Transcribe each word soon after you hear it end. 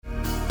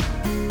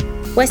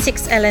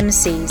Wessex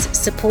LMCs,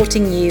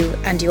 supporting you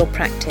and your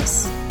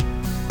practice.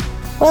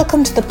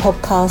 Welcome to the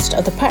podcast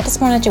of the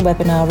Practice Manager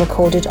webinar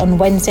recorded on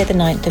Wednesday the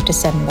 9th of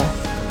December.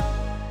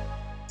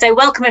 So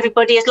welcome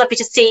everybody, it's lovely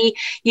to see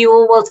you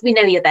all. Well, we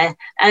know you're there,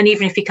 and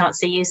even if we can't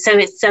see you, so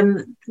it's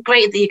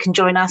great that you can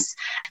join us.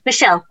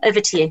 Michelle,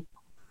 over to you.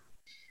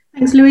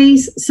 Thanks,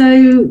 Louise.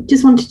 So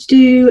just wanted to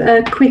do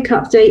a quick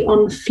update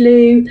on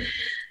flu.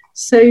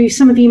 So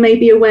some of you may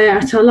be aware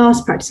at our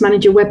last Practice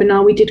Manager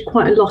webinar, we did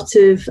quite a lot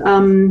of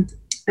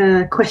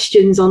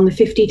questions on the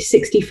 50 to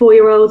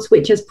 64-year-olds,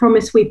 which as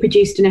promised, we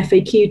produced an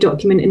FAQ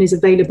document and is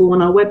available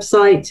on our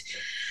website.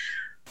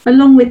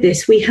 Along with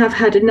this, we have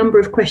had a number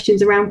of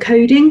questions around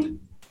coding,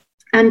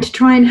 and to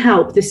try and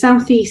help, the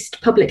South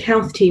East Public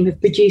Health team have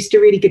produced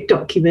a really good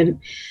document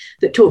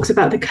that talks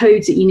about the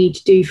codes that you need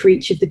to do for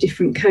each of the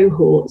different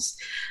cohorts.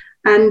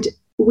 And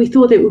we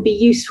thought it would be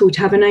useful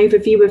to have an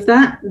overview of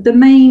that. The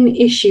main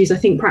issues I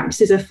think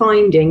practices are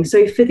finding,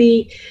 so for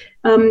the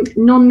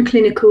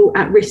non-clinical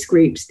at-risk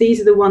groups, these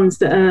are the ones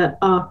that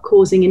are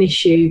causing an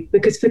issue,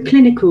 because for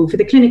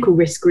the clinical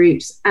risk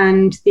groups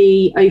and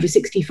the over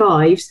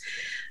 65s,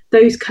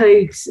 those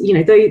codes,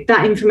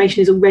 that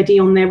information is already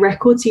on their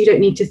record, so you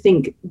don't need to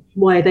think,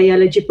 why are they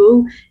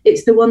eligible?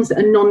 It's the ones that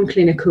are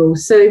non-clinical.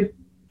 So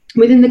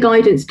within the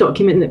guidance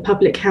document that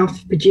Public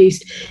Health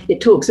produced,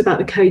 it talks about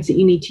the codes that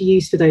you need to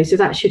use for those. So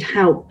that should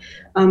help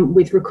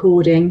with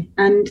recording.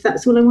 And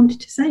that's all I wanted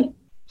to say.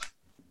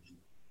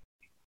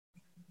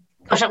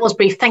 Gosh, that was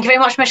brief. Thank you very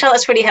much, Michelle.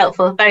 That's really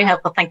helpful. Very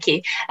helpful. Thank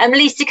you.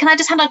 Lisa, can I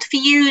just hand on for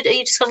you?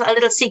 You just got a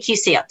little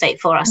CQC update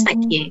for us.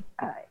 Thank you.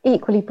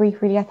 Equally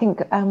brief, really. I think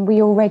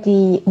we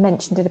already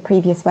mentioned in a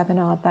previous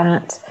webinar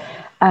that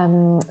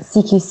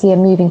CQC are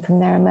moving from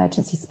their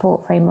emergency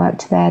support framework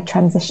to their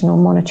transitional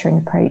monitoring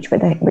approach,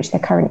 which they're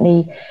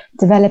currently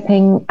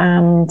developing,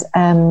 and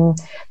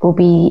will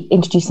be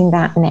introducing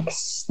that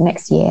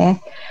next year.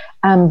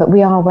 But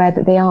we are aware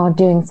that they are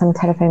doing some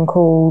telephone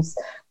calls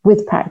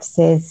with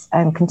practices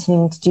and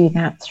continuing to do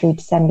that through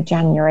December,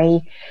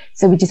 January.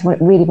 So we just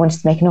really wanted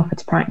to make an offer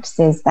to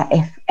practices that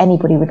if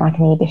anybody would like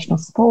any additional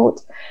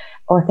support,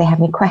 or if they have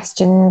any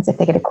questions, if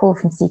they get a call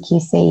from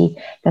CQC,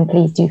 then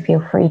please do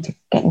feel free to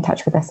get in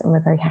touch with us, and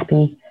we're very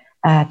happy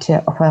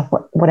to offer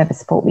whatever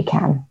support we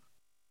can.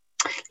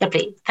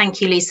 Lovely. Thank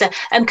you, Lisa.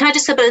 Can I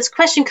just say, there's a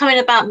question coming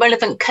about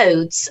relevant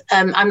codes.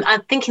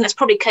 I'm thinking that's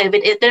probably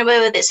COVID. I don't know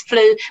whether it's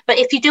flu, but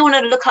if you do want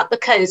to look up the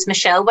codes,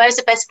 Michelle, where is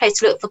the best place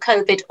to look for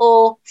COVID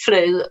or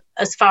flu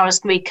as far as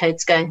read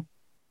codes go?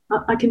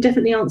 I can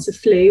definitely answer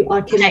flu.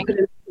 I can put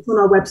it on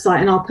our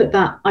website, and I'll put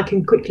that. I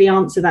can quickly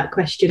answer that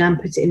question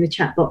and put it in the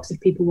chat box if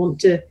people want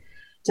to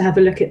have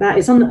a look at that.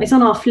 It's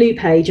on our flu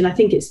page, and I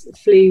think it's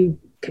flu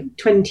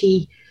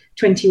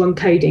 2021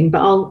 coding,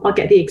 but I'll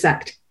get the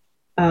exact.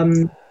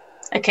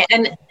 Okay,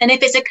 and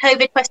if it's a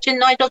COVID question,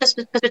 Nigel, just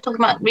because we're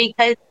talking about read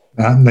codes?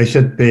 They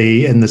should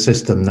be in the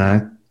system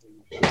now.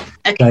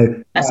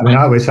 Okay, so, I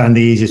always found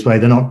the easiest way.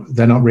 They're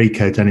not read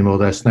codes anymore.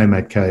 They're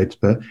SNOMED codes.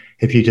 But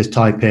if you just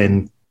type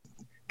in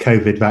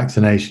COVID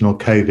vaccination or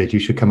COVID, you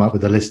should come up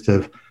with a list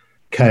of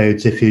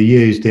codes. If you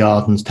use the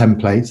Ardens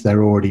templates,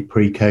 they're already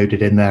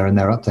pre-coded in there and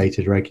they're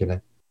updated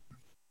regularly.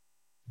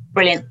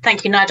 Brilliant.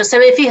 Thank you, Nigel. So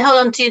if you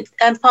hold on to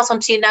pass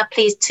on to you now,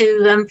 please,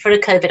 for a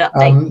COVID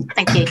update.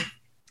 Thank you.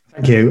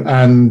 Thank you.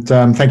 And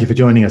thank you for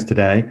joining us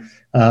today.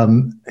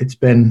 It's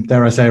been,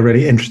 dare I say, a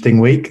really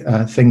interesting week.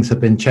 Things have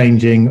been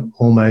changing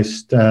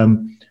almost,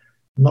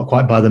 not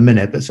quite by the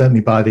minute, but certainly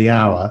by the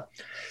hour.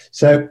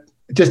 So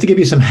just to give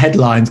you some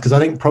headlines, because I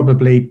think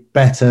probably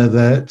better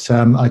that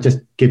I just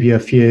give you a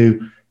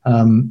few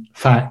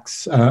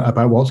facts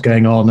about what's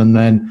going on, and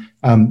then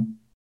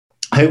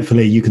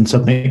hopefully you can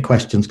submit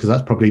questions, because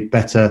that's probably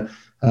better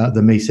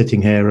than me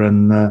sitting here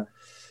and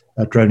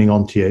droning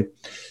on to you.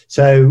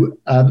 So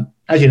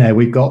as you know,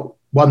 we've got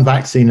one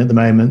vaccine at the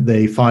moment,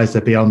 the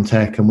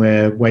Pfizer-BioNTech, and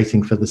we're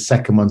waiting for the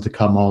second one to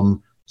come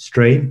on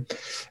stream.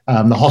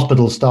 The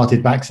hospital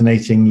started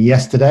vaccinating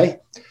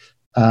yesterday.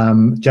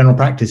 General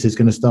practice is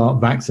going to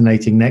start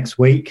vaccinating next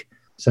week.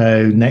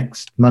 So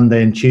next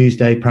Monday and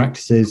Tuesday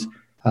practices,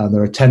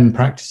 there are 10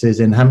 practices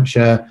in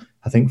Hampshire,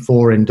 I think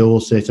 4 in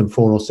Dorset and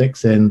 4 or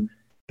 6 in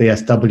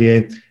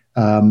BSW,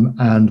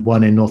 and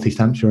 1 in North East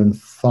Hampshire and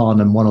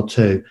Farnham, 1 or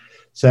 2.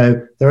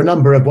 So there are a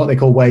number of what they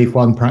call wave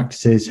 1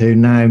 practices who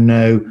now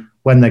know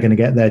when they're going to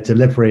get their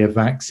delivery of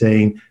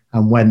vaccine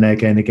and when they're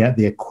going to get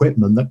the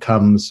equipment that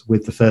comes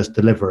with the first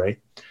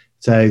delivery.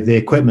 So the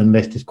equipment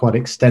list is quite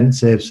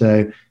extensive.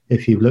 So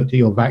if you've looked at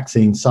your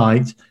vaccine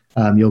site,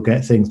 you'll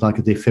get things like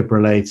a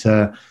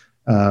defibrillator,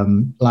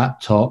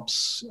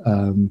 laptops,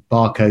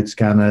 barcode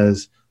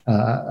scanners,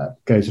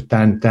 goes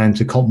down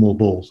to cotton wool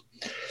balls.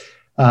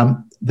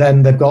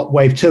 Then they've got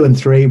wave 2 and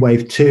 3.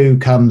 Wave 2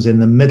 comes in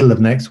the middle of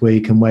next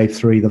week and wave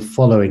 3 the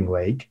following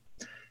week.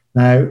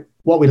 Now,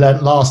 what we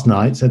learnt last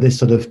night, so this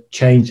sort of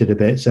changed it a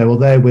bit. So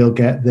although we'll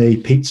get the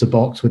pizza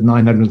box with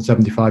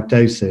 975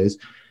 doses,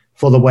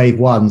 for the wave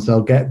 1s,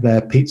 they'll get their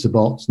pizza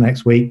box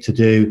next week to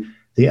do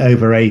the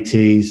over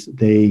 80s,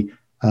 the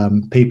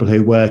people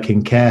who work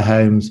in care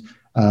homes,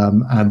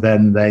 and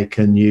then they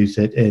can use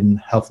it in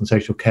health and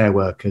social care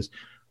workers.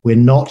 We're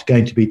not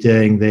going to be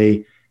doing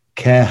the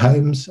care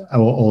homes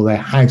or the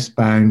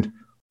housebound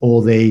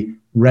or the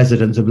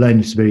residents of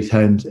learning disability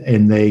homes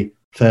in the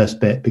first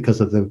bit because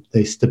of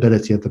the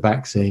stability of the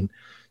vaccine.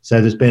 So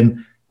there's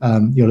been,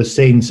 you'll have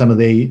seen some of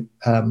the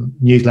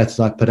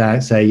newsletters I put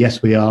out say,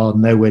 yes, we are,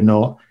 no, we're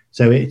not.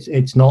 So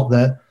it's not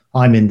that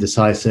I'm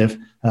indecisive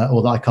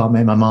or that I can't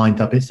make my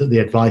mind up, it's that the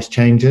advice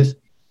changes.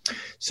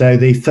 So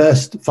the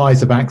first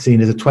Pfizer vaccine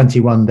is a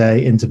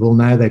 21-day interval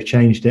now. They've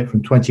changed it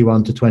from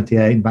 21 to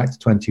 28 and back to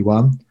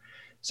 21.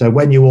 So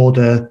when you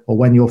order or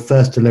when your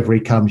first delivery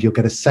comes, you'll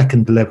get a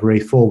second delivery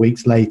 4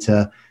 weeks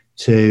later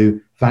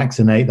to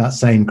vaccinate that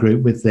same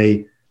group with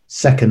the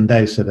second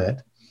dose of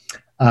it.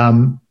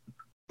 The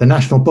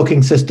national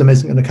booking system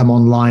isn't going to come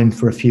online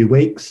for a few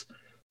weeks.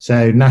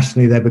 So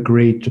nationally, they've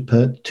agreed to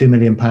put £2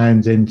 million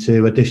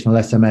into additional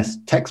SMS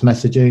text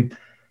messaging,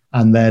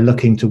 and they're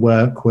looking to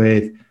work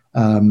with,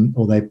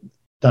 or they've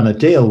done a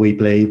deal, we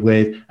believe,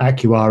 with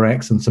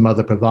AccuRx and some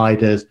other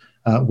providers,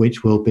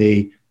 which will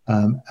be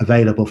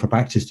available for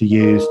practice to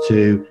use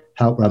to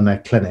help run their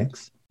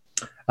clinics.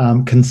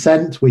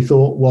 Consent, we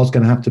thought, was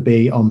going to have to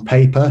be on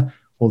paper,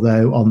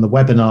 although on the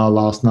webinar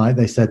last night,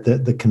 they said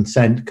that the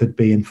consent could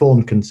be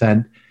informed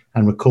consent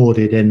and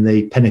recorded in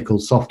the Pinnacle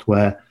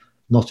software,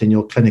 not in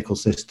your clinical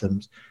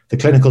systems. The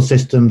clinical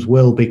systems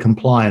will be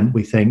compliant,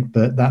 we think,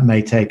 but that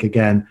may take,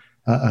 again,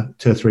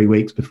 2 or 3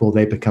 weeks before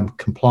they become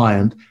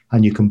compliant,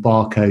 and you can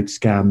barcode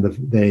scan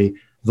the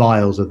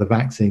vials of the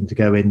vaccine to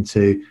go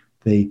into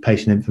the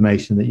patient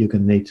information that you're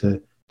going to need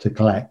to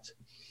collect.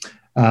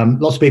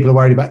 Lots of people are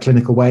worried about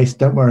clinical waste.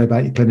 Don't worry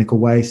about your clinical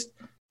waste.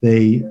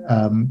 The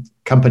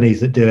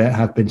companies that do it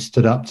have been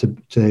stood up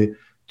to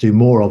do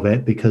more of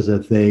it because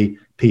of the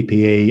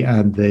PPE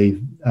and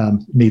the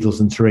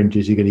needles and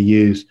syringes you're going to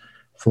use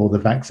for the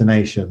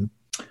vaccination.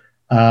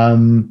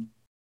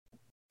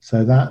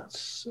 So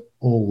that's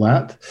all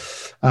that.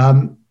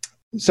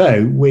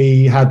 So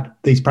we had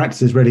these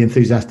practices really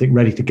enthusiastic,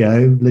 ready to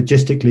go.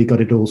 Logistically got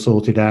it all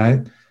sorted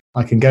out.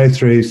 I can go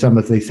through some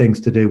of the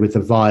things to do with the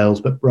vials,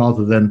 but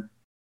rather than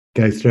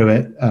go through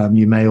it,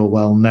 you may all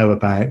well know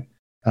about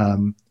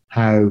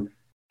how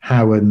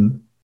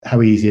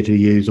easy to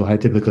use or how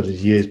difficult it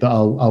is to use, but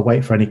I'll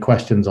wait for any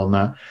questions on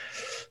that.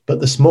 But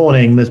this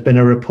morning, there's been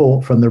a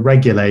report from the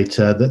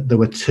regulator that there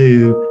were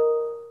 2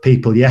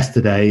 people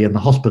yesterday in the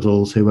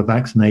hospitals who were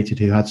vaccinated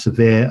who had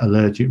severe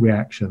allergic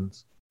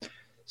reactions.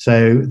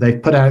 So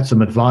they've put out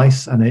some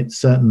advice, and it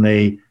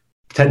certainly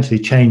potentially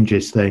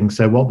changes things.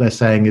 So what they're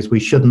saying is we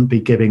shouldn't be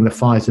giving the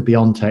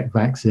Pfizer-BioNTech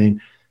vaccine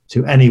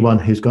to anyone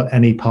who's got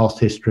any past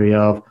history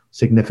of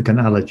significant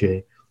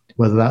allergy,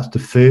 whether that's to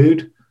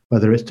food,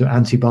 whether it's to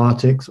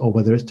antibiotics, or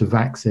whether it's to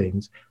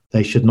vaccines.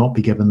 They should not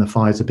be given the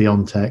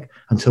Pfizer-BioNTech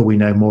until we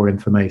know more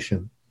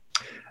information.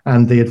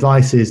 And the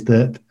advice is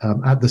that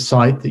at the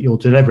site that you're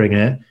delivering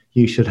it,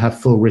 you should have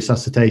full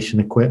resuscitation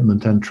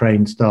equipment and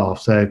trained staff.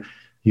 So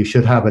you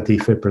should have a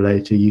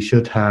defibrillator, you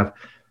should have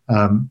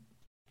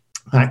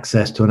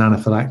access to an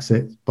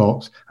anaphylaxis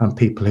box and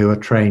people who are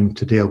trained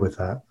to deal with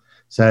that.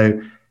 So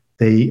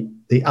the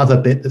other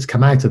bit that's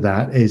come out of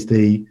that is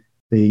the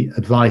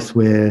advice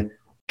we're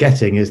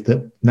getting is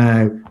that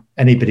now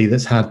anybody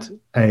that's had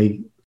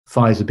a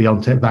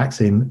Pfizer-BioNTech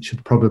vaccine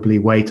should probably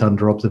wait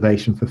under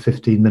observation for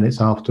 15 minutes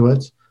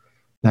afterwards.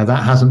 Now,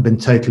 that hasn't been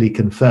totally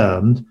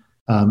confirmed.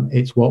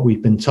 It's what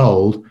we've been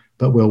told,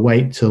 but we'll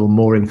wait till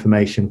more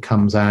information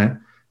comes out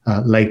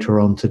later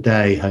on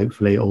today,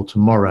 hopefully, or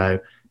tomorrow,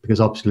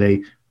 because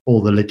obviously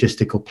all the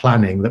logistical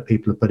planning that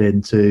people have put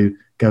into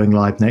going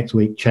live next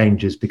week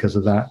changes because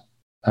of that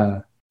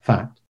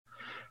fact.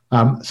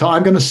 So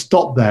I'm going to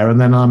stop there, and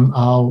then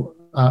I'll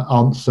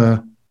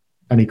answer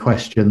any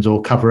questions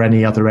or cover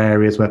any other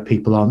areas where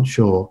people aren't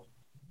sure.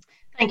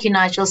 Thank you,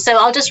 Nigel. So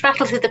I'll just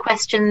rattle through the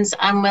questions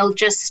and we'll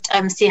just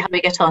see how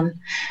we get on.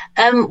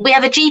 We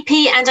have a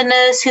GP and a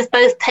nurse who've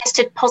both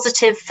tested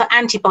positive for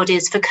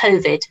antibodies for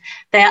COVID.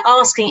 They're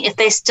asking if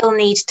they still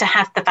need to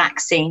have the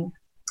vaccine.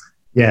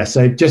 Yeah,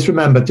 so just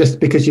remember, just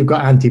because you've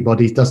got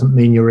antibodies doesn't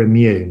mean you're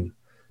immune.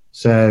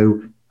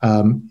 So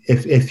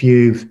if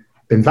you've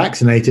been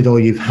vaccinated or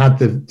you've had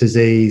the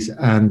disease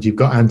and you've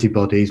got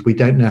antibodies, we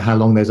don't know how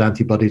long those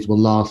antibodies will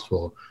last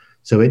for.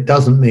 So it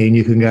doesn't mean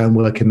you can go and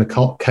work in the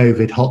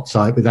COVID hot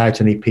site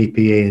without any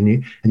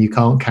PPE and you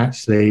can't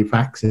catch the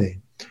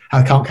vaccine.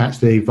 I can't catch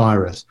the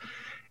virus.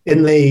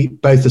 In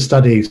both the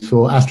studies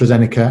for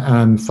AstraZeneca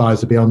and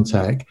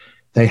Pfizer-BioNTech,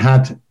 they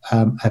had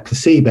a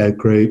placebo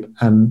group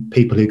and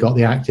people who got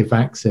the active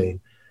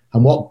vaccine.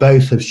 And what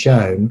both have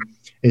shown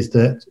is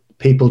that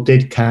people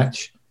did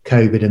catch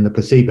COVID in the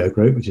placebo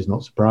group, which is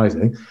not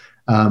surprising.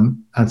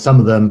 And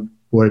some of them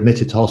were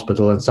admitted to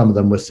hospital and some of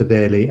them were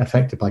severely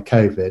affected by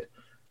COVID.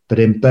 But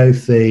in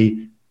both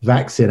the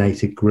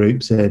vaccinated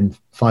groups in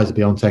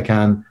Pfizer-BioNTech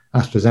and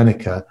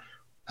AstraZeneca,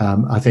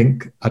 I don't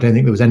think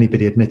there was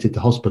anybody admitted to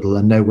hospital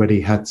and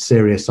nobody had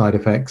serious side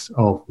effects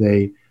of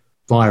the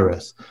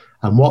virus.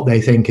 And what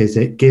they think is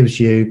it gives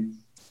you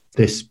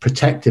this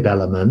protective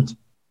element.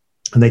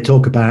 And they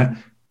talk about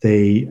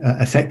the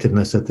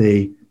effectiveness of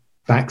the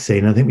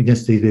vaccine. I think we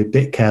just need to be a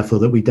bit careful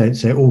that we don't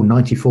say,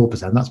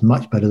 94%, that's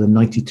much better than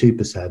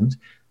 92%.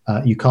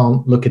 You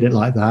can't look at it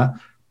like that.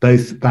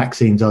 Both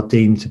vaccines are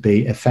deemed to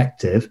be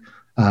effective.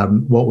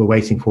 What we're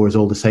waiting for is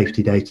all the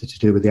safety data to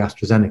do with the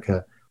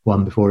AstraZeneca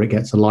one before it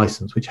gets a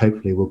license, which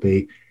hopefully will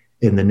be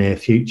in the near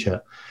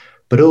future.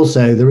 But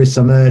also there is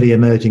some early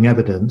emerging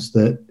evidence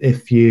that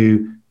if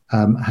you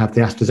have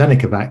the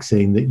AstraZeneca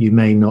vaccine, that you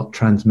may not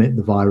transmit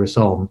the virus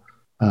on,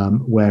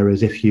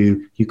 whereas if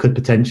you could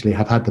potentially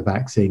have had the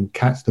vaccine,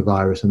 catch the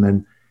virus and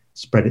then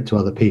spread it to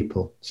other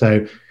people.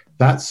 So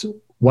that's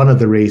one of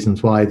the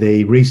reasons why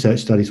the research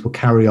studies will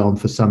carry on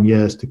for some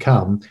years to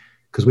come,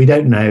 because we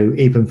don't know,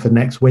 even for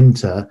next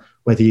winter,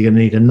 whether you're going to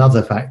need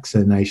another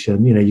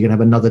vaccination, you're going to have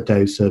another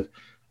dose of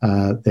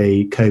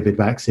the COVID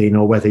vaccine,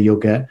 or whether you'll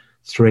get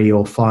 3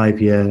 or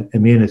 5 year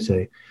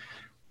immunity.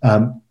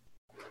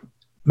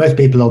 Most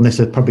people on this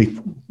are probably,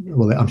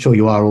 well, I'm sure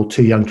you are all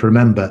too young to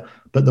remember,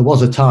 but there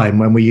was a time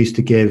when we used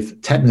to give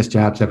tetanus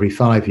jabs every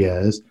 5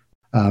 years,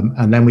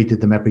 and then we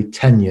did them every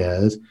 10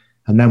 years.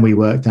 And then we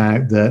worked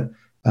out that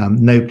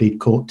nobody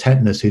caught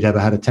tetanus who'd ever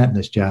had a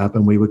tetanus jab,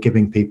 and we were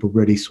giving people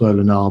really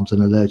swollen arms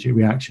and allergic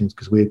reactions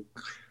because we're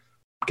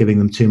giving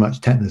them too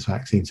much tetanus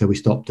vaccine. So we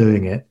stopped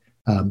doing it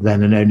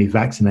then, and only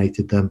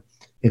vaccinated them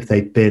if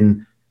they'd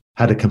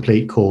had a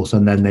complete course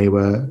and then they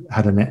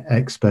had an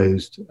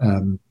exposed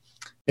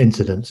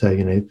incident. So,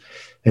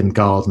 in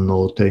garden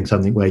or doing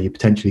something where you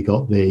potentially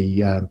got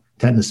the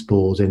tetanus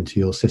spores into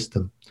your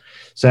system.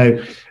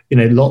 So,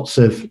 lots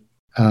of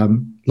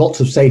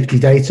safety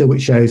data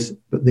which shows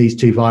that these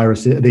two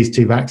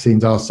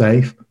vaccines are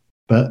safe,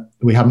 but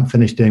we haven't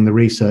finished doing the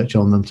research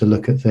on them to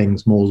look at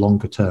things more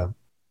longer term.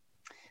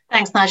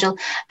 Thanks, Nigel.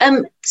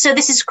 So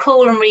this is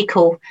call and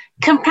recall.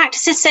 Can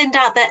practices send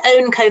out their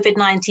own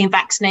COVID-19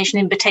 vaccination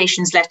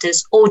invitations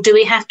letters, or do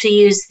we have to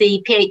use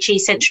the PHE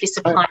centrally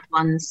supplied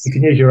ones? You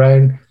can use your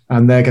own,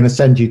 and they're going to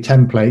send you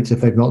templates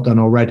if they've not done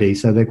already.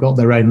 So they've got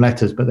their own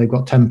letters, but they've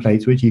got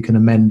templates which you can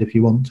amend if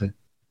you want to.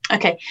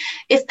 Okay.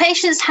 If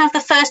patients have the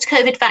first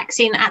COVID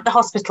vaccine at the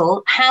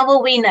hospital, how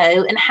will we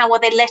know, and how will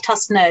they let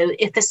us know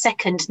if the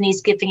second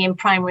needs giving in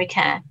primary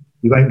care?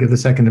 You won't give the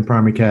second in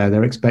primary care.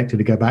 They're expected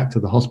to go back to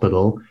the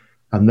hospital,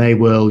 and they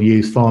will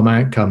use farm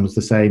outcomes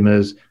the same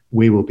as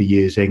we will be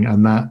using,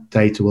 and that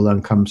data will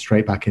then come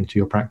straight back into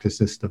your practice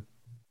system.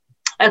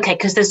 Okay,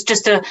 because there's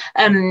just a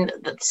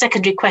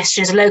secondary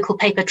question. A local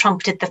paper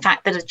trumpeted the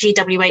fact that a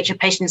GWH of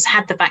patients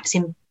had the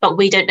vaccine, but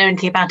we don't know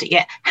anything about it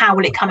yet. How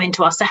will it come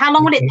into us? So how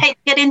long will it take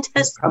to get into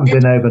this? It comes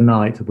in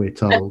overnight, we're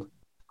told.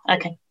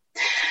 Okay.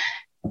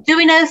 Do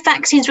we know if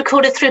vaccines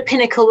recorded through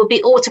Pinnacle will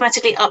be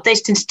automatically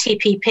updated into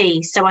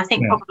TPP? So I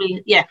think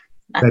probably, yeah.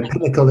 So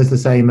Pinnacle is the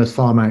same as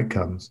farm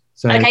outcomes.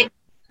 So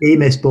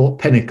EMIS bought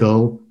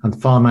Pinnacle,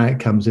 and farm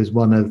outcomes is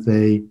one of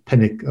the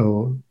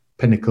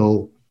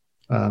Pinnacle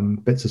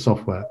bits of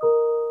software.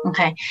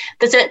 Okay.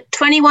 There's a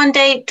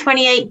 21-day,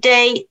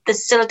 28-day.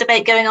 There's still a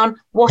debate going on.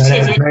 What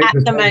is it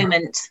at the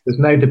moment? There's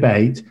no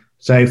debate.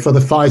 So for the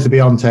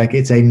Pfizer-BioNTech,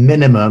 it's a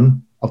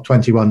minimum of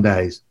 21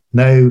 days.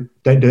 No,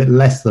 don't do it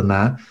less than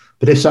that.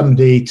 But if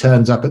somebody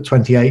turns up at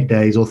 28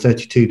 days or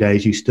 32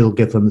 days, you still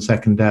give them the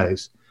second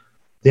dose.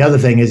 The other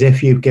thing is,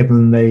 if you've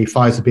given the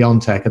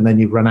Pfizer-BioNTech and then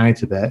you've run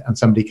out of it and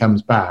somebody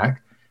comes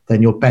back,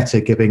 then you're better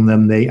giving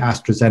them the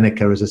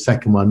AstraZeneca as a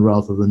second one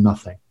rather than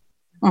nothing.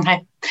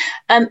 Okay.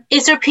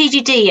 Is there a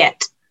PGD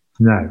yet?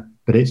 No,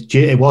 but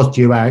it was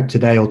due out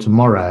today or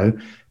tomorrow.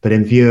 But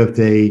in view of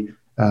the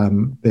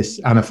this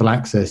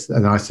anaphylaxis,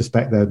 and I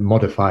suspect they're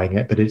modifying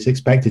it, but it's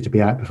expected to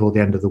be out before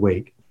the end of the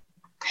week.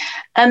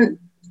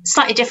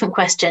 Slightly different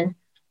question.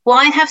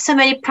 Why have so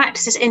many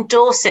practices in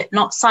Dorset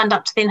not signed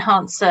up to the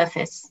enhanced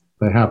service?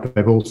 They have.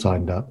 They've all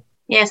signed up.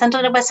 Yes, I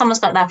don't know where someone's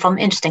got that from.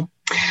 Interesting.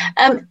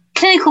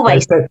 Clinical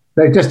waste. So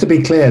just to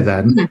be clear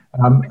then,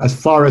 as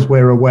far as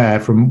we're aware,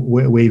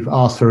 we've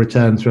asked for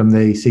returns from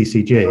the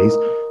CCGs.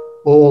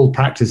 All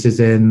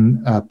practices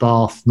in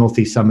Bath, North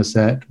East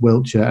Somerset,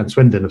 Wiltshire and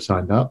Swindon have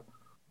signed up.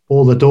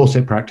 All the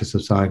Dorset practices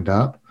have signed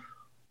up.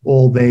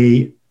 All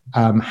the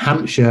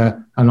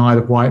Hampshire and Isle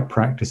of Wight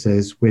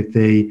practices, with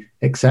the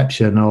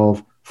exception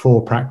of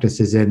 4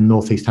 practices in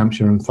North East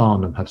Hampshire and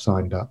Farnham, have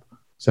signed up.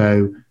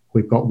 So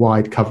we've got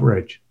wide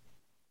coverage.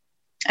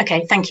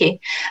 Okay, thank you.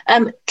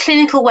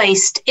 Clinical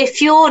waste.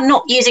 If you're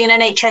not using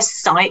an NHS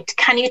site,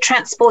 can you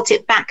transport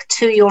it back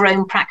to your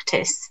own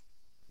practice?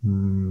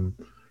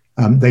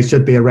 They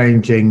should be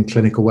arranging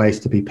clinical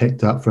waste to be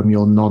picked up from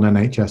your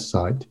non-NHS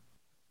site.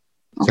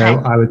 Okay. So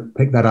I would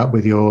pick that up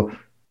with your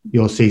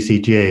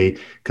CCG,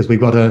 because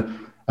we've got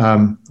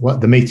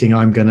the meeting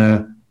I've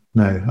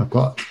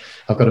got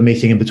a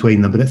meeting in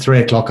between them, but at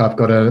 3:00 I've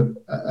got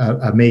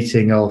a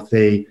meeting of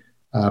the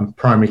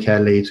primary care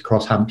leads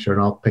across Hampshire,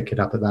 and I'll pick it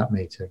up at that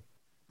meeting.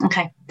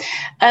 Okay.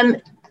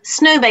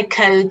 Snowbed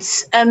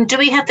codes. Do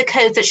we have the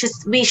codes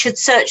that we should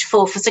search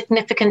for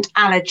significant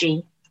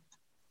allergy?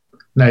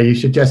 No, you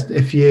should just,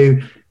 if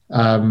you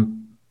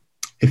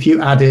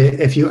add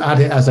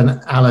it as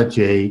an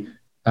allergy,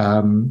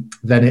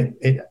 then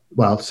it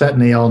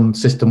certainly on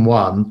system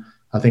 1,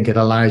 I think it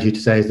allows you to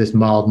say, is this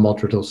mild,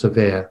 moderate or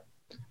severe?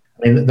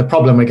 I mean, the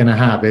problem we're going to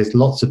have is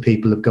lots of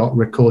people have got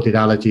recorded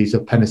allergies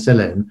of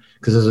penicillin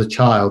because as a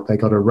child they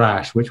got a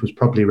rash, which was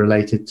probably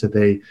related to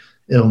the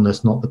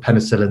illness, not the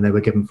penicillin they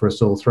were given for a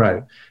sore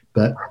throat.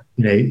 But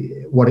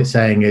what it's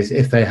saying is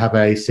if they have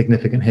a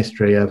significant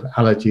history of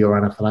allergy or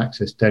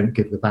anaphylaxis, don't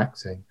give the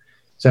vaccine.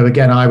 So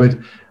again, I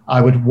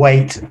would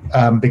wait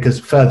because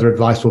further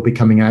advice will be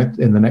coming out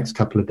in the next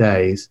couple of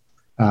days.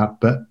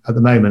 But at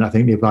the moment, I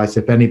think the advice,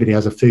 if anybody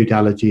has a food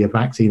allergy, a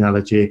vaccine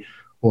allergy,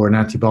 or an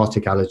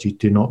antibiotic allergy,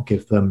 do not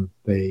give them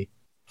the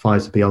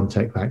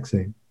Pfizer-BioNTech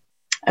vaccine.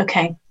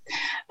 Okay.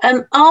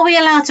 Are we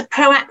allowed to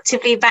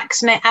proactively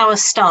vaccinate our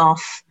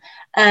staff?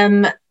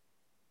 The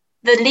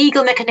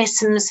legal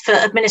mechanisms for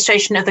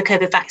administration of the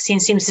COVID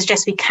vaccine seem to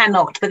suggest we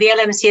cannot, but the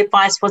LMC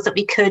advice was that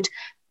we could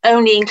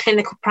only in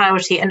clinical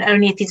priority and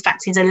only if these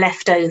vaccines are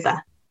left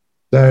over.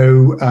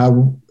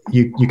 So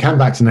you can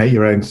vaccinate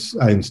your own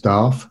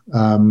staff.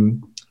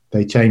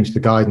 They changed the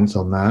guidance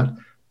on that.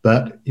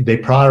 But the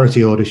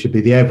priority order should be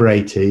the over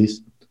 80s,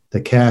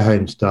 the care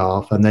home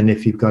staff, and then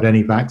if you've got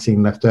any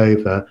vaccine left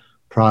over,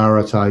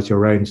 prioritise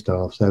your own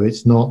staff. So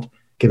it's not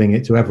giving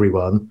it to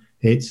everyone.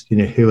 It's,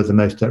 who are the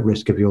most at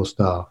risk of your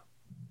staff.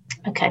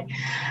 Okay.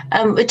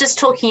 We're just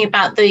talking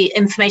about the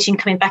information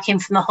coming back in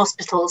from the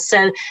hospitals.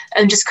 So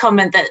just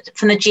comment that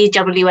from the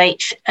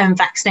GWH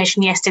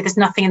vaccination yesterday, there's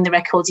nothing in the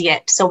records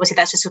yet. So obviously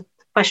that's just a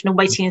question of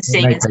waiting and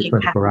seeing. It may take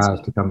 24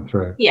 hours to come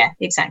through. Yeah,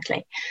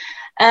 exactly.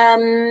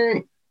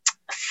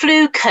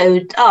 Flu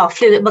code.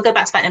 Flu. We'll go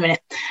back to that in a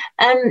minute.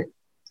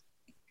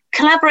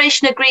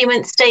 Collaboration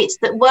agreement states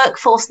that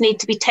workforce need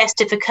to be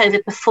tested for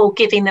COVID before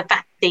giving the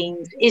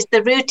vaccines. Is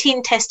the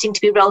routine testing to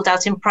be rolled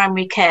out in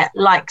primary care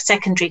like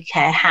secondary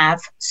care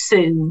have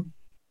soon?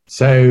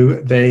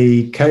 So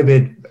the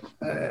COVID,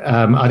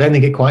 I don't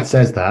think it quite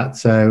says that.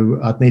 So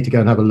I'd need to go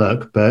and have a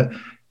look. But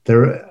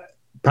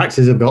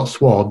practices have got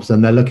swabs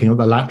and they're looking at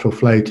the lateral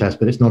flow test,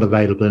 but it's not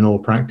available in all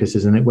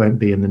practices and it won't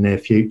be in the near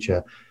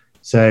future.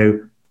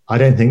 So I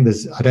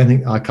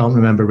can't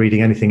remember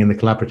reading anything in the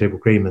collaborative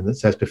agreement that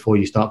says before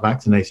you start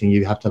vaccinating,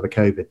 you have to have a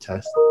COVID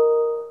test.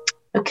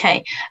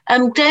 Okay.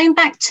 Going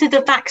back to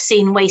the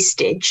vaccine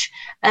wastage,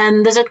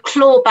 there's a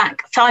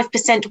clawback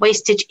 5%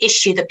 wastage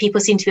issue that people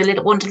seem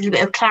to want a little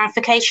bit of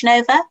clarification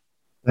over.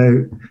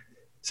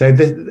 So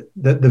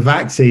the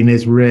vaccine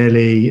is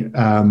really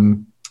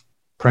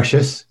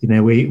precious.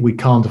 We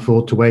can't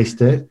afford to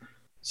waste it.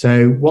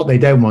 So what they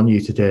don't want you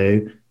to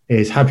do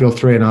is have your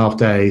 3.5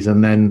 days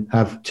and then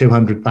have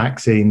 200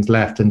 vaccines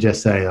left and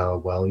just say,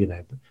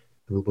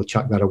 we'll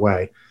chuck that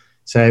away.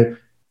 So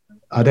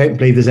I don't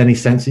believe there's any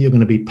sense that you're going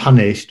to be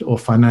punished or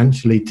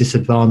financially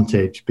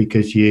disadvantaged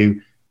because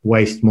you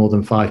waste more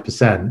than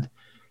 5%.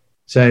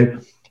 So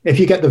if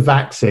you get the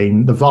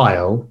vaccine, the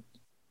vial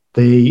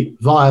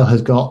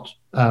has got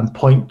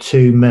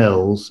 0.2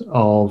 mils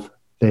of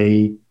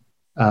the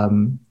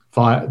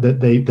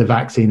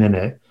vaccine in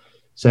it.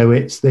 So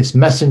it's this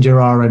messenger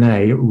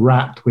RNA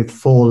wrapped with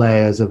 4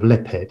 layers of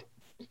lipid.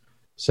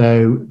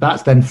 So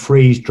that's then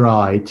freeze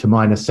dried to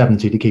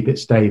 -70 to keep it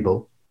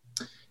stable.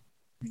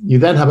 You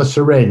then have a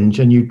syringe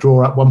and you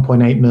draw up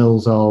 1.8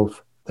 mils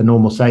of the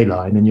normal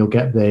saline and you'll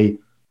get the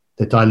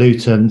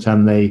dilutant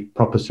and the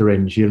proper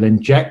syringe. You'll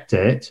inject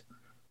it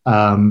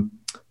and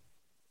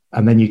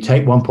then you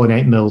take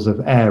 1.8 mils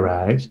of air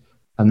out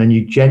and then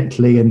you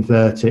gently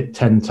invert it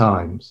 10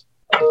 times.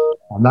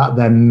 And that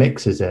then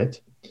mixes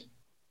it.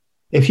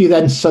 If you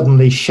then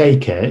suddenly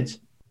shake it,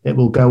 it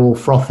will go all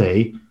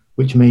frothy,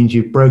 which means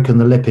you've broken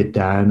the lipid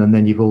down and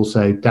then you've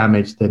also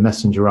damaged the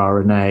messenger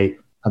RNA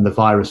and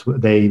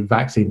the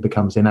vaccine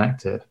becomes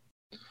inactive.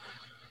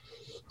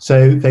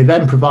 So they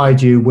then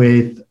provide you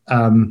with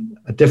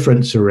a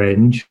different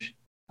syringe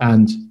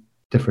and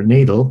different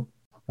needle,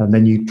 and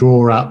then you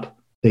draw up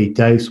the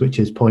dose, which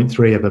is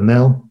 0.3 of a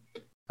mil,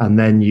 and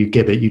then you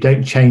give it. You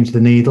don't change the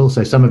needle.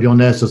 So some of your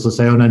nurses will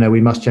say, oh, no, we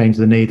must change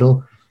the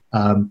needle.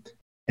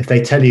 If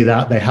they tell you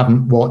that, they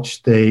haven't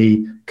watched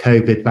the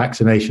COVID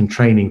vaccination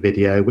training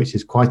video, which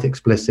is quite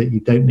explicit. You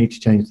don't need to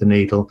change the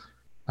needle,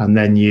 and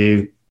then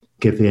you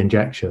give the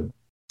injection.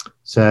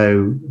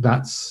 So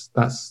that's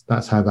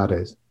how that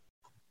is.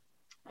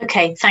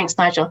 Okay, thanks,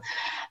 Nigel.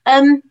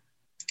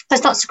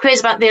 There's lots of queries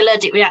about the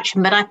allergic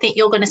reaction, but I think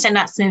you're going to send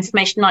out some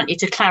information, aren't you,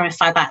 to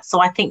clarify that? So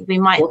I think we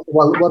might.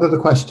 What are the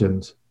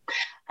questions?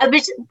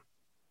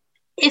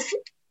 If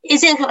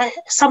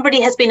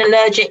somebody has been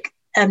allergic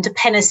to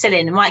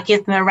penicillin and might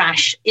give them a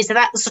rash, is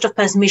that the sort of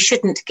person we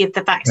shouldn't give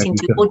the vaccine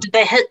to, or do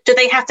they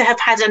have to have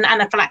had an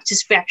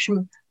anaphylaxis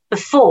reaction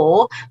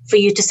before for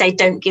you to say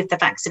don't give the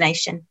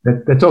vaccination?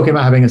 They're talking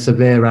about having a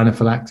severe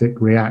anaphylactic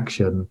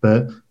reaction,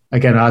 but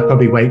again, I'd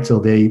probably wait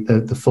till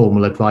the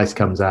formal advice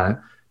comes out.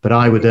 But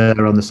I would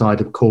err on the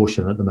side of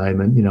caution at the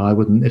moment. I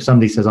wouldn't. If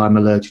somebody says I'm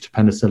allergic to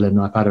penicillin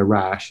and I've had a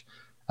rash,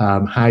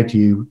 how do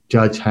you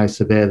judge how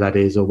severe that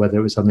is, or whether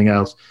it was something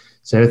else?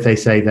 So if they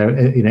say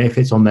if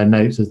it's on their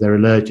notes as they're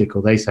allergic,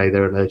 or they say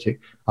they're allergic,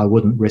 I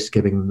wouldn't risk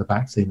giving them the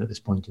vaccine at this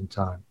point in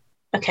time.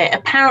 Okay,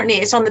 apparently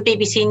it's on the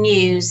BBC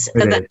News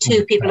that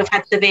 2 people have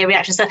had severe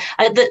reactions. So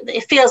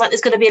it feels like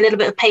there's going to be a little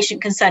bit of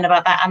patient concern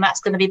about that, and that's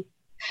going to be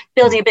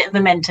building a bit of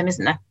momentum,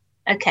 isn't there?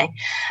 Okay.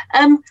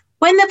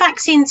 When the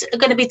vaccines are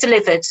going to be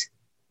delivered,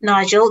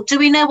 Nigel, do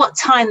we know what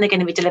time they're going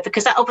to be delivered?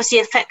 Because that obviously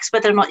affects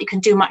whether or not you can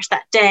do much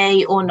that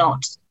day or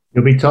not.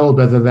 You'll be told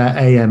whether they're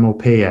AM or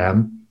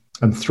PM,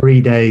 and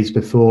 3 days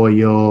before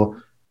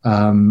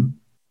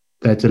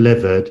they're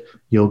delivered,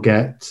 you'll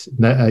get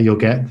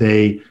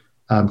the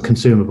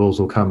consumables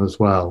will come as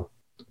well,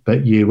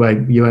 but you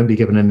won't be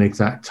given an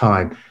exact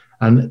time.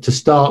 And to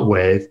start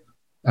with,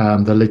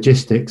 the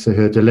logistics of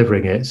who are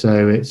delivering it,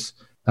 so it's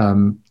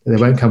they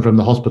won't come from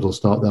the hospital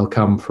stock, they'll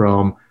come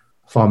from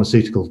a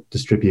pharmaceutical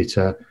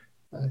distributor.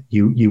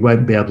 You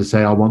won't be able to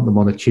say, I want them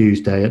on a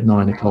Tuesday at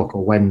 9 o'clock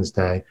or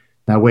Wednesday.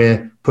 Now,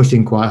 we're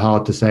pushing quite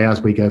hard to say,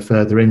 as we go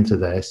further into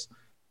this,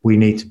 we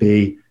need to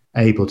be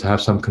able to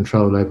have some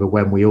control over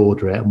when we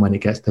order it and when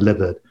it gets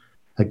delivered.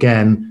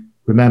 Again,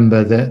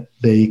 remember that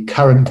the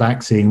current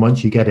vaccine,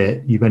 once you get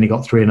it, you've only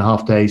got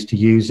 3.5 days to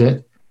use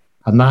it.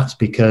 And that's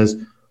because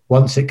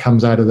once it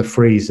comes out of the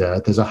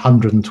freezer, there's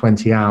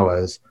 120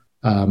 hours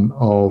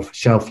of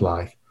shelf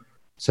life.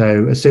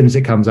 So as soon as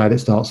it comes out, it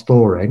starts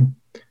thawing.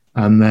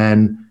 And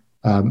then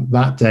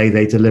that day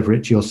they deliver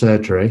it to your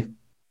surgery.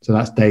 So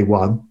that's day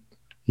 1.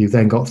 You've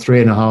then got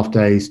 3.5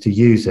 days to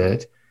use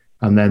it.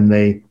 And then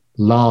the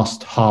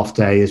last half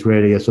day is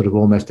really a sort of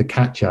almost a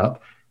catch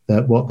up,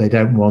 that what they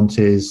don't want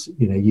is,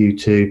 you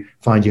to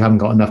find you haven't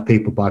got enough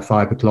people by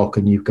 5 o'clock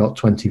and you've got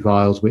 20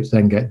 vials, which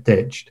then get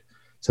ditched.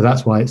 So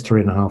that's why it's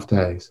 3.5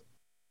 days.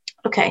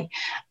 Okay.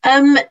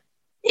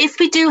 If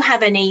we do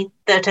have any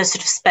that are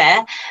sort of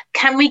spare,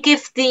 can we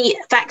give the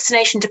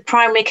vaccination to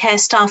primary care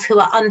staff who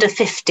are under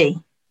 50?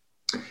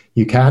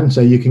 You can.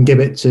 So you can give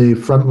it to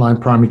frontline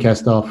primary care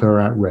staff who are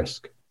at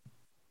risk.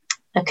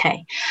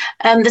 Okay.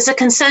 There's a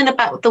concern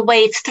about the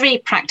wave 3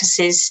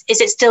 practices.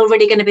 Is it still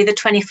really going to be the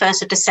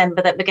 21st of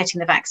December that we're getting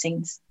the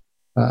vaccines?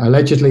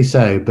 Allegedly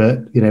so,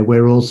 but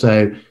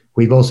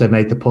we've also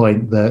made the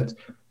point that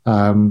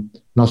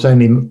not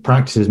only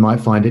practices might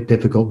find it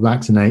difficult to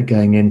vaccinate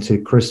going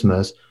into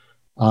Christmas,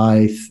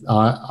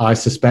 I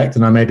suspect,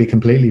 and I may be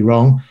completely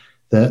wrong,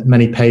 that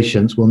many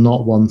patients will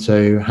not want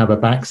to have a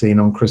vaccine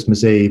on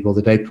Christmas Eve or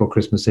the day before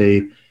Christmas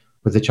Eve,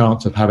 with the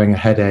chance of having a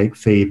headache,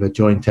 fever,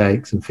 joint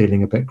aches, and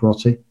feeling a bit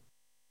grotty.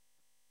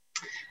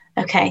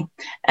 Okay.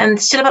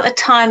 And still about the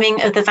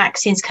timing of the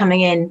vaccines coming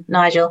in,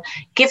 Nigel,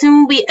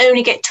 given we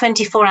only get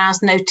 24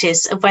 hours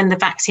notice of when the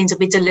vaccines will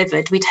be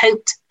delivered, we'd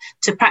hoped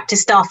to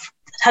practice staff,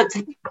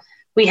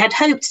 we had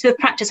hoped to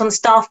practice on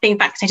staff being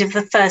vaccinated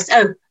for the first,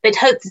 they'd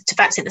hoped to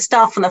vaccinate the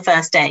staff on the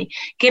first day.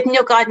 Given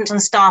your guidance on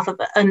staff of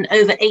an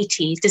over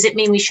 80s, does it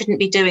mean we shouldn't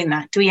be doing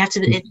that? Do we have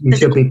to? You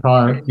should be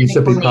prior.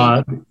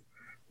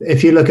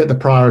 If you look at the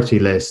priority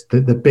list,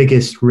 the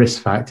biggest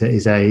risk factor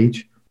is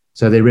age.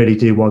 So they really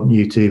do want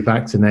you to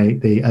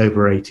vaccinate the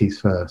over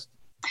 80s first.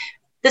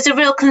 There's a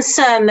real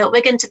concern that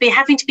we're going to be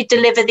having to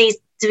deliver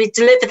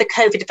the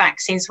COVID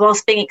vaccines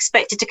whilst being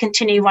expected to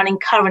continue running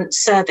current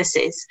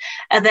services.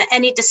 Are there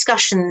any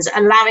discussions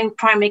allowing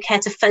primary care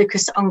to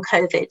focus on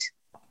COVID?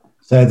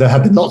 So there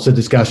have been lots of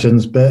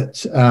discussions,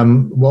 but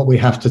what we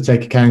have to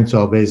take account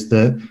of is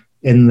that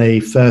in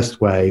the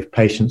first wave,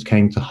 patients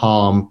came to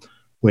harm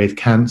with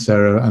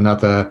cancer and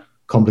other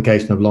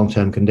complication of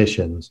long-term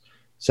conditions.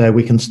 So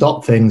we can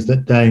stop things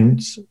that don't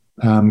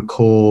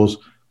cause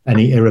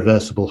any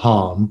irreversible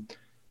harm.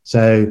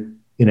 So,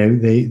 for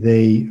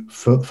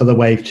the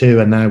wave 2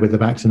 and now with the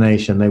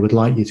vaccination, they would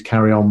like you to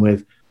carry on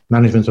with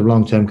management of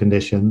long-term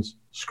conditions,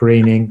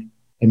 screening,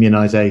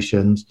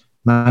 immunizations,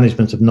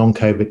 management of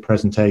non-COVID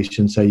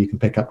presentations, so you can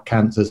pick up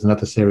cancers and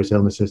other serious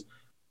illnesses,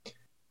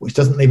 which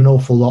doesn't leave an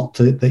awful lot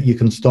that you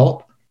can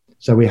stop.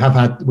 So we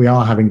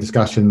are having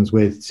discussions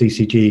with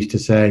CCGs to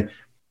say,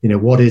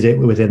 what is it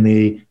within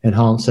the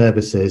enhanced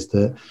services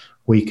that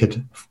we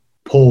could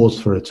pause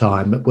for a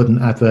time that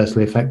wouldn't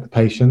adversely affect the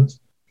patients.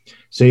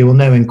 So you will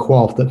know in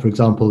QOF that, for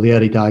example, the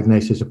early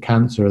diagnosis of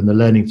cancer and the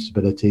learning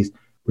disabilities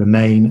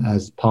remain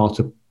as part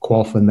of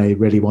QOF, and they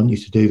really want you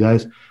to do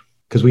those,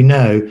 because we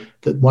know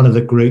that one of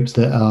the groups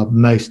that are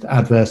most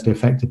adversely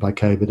affected by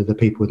COVID are the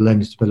people with learning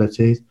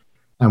disabilities,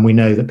 and we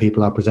know that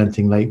people are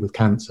presenting late with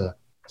cancer.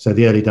 So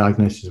the early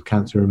diagnosis of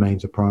cancer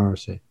remains a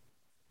priority.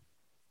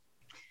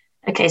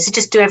 Okay, so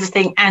just do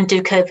everything and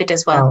do COVID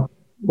as well.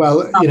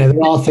 Well, there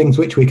are things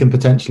which we can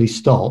potentially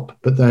stop,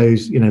 but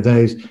those,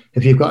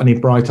 if you've got any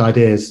bright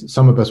ideas,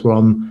 some of us were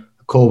on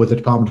a call with the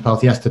Department of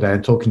Health yesterday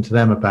and talking to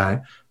them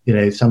about,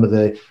 some of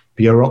the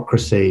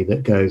bureaucracy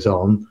that goes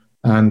on.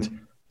 And,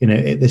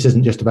 this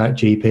isn't just about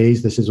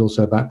GPs, this is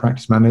also about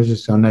practice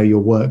managers. So I know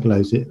your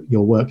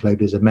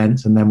workload is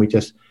immense, and then we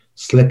just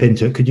slip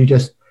into it. Could you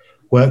just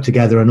work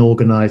together and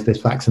organise this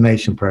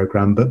vaccination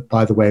programme? But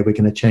by the way, we're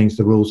going to change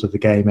the rules of the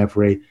game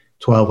every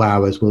 12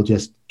 hours. We'll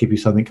just give you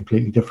something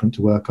completely different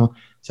to work on.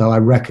 So I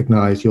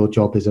recognise your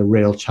job is a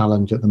real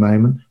challenge at the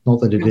moment. Not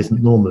that it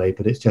isn't normally,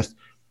 but it's just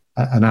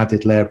an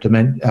added layer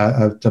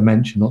of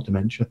dementia, not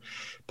dementia.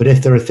 But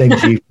if there are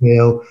things you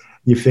feel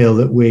you feel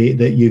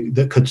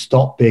that could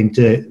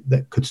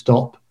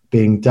stop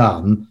being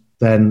done,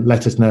 then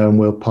let us know and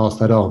we'll pass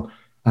that on.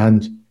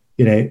 And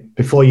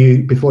before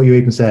you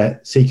even say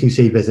it,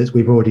 CQC visits,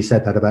 we've already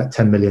said that about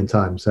 10 million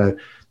times. So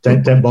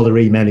don't bother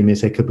emailing me and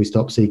say, could we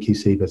stop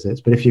CQC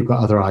visits? But if you've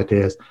got other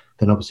ideas,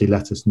 then obviously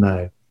let us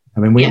know. I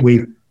mean,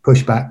 we've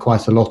pushed back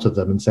quite a lot of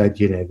them and said,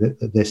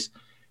 that this,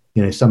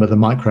 some of the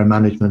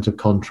micromanagement of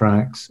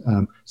contracts,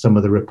 some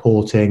of the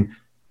reporting.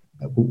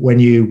 When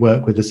you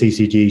work with the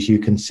CCGs, you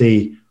can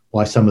see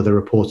why some of the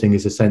reporting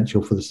is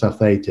essential for the stuff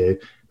they do,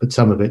 but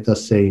some of it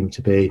does seem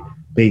to be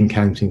bean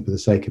counting for the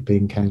sake of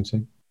bean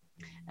counting.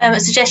 A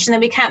suggestion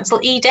that we cancel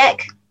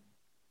EDEC.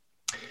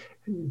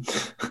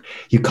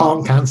 You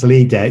can't cancel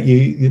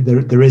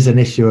EDEC. There is an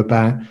issue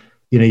about,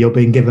 you're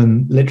being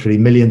given literally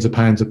millions of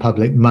pounds of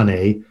public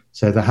money,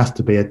 so there has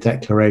to be a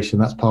declaration.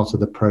 That's part of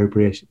the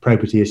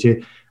probity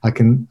issue. I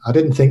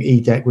didn't think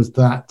EDEC was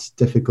that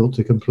difficult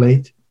to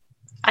complete.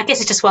 I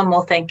guess it's just one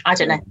more thing. I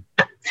don't know.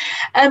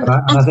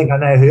 I think I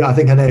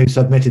know who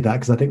submitted that,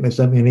 because I think they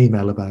sent me an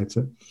email about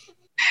it.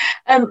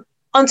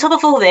 On top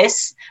of all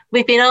this,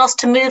 we've been asked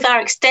to move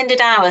our extended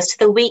hours to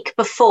the week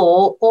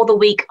before or the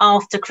week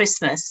after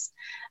Christmas.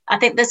 I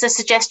think there's a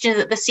suggestion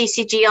that the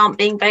CCG aren't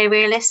being very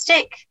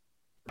realistic.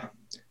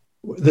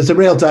 There's a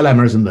real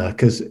dilemma, isn't there?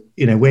 Because,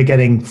 we're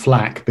getting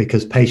flack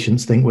because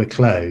patients think we're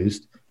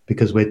closed,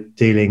 because we're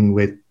dealing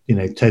with,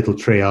 total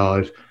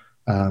triage,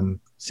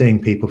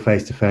 seeing people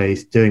face to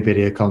face, doing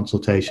video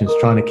consultations,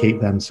 trying to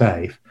keep them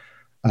safe.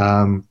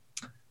 And,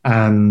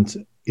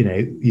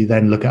 you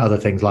then look at other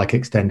things like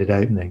extended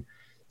opening.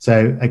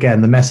 So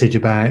again, the message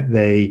about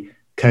the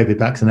COVID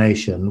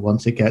vaccination,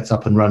 once it gets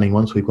up and running,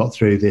 once we've got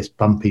through this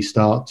bumpy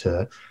start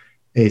to it,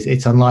 is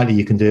it's unlikely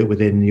you can do it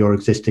within your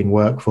existing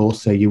workforce.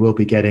 So you will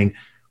be getting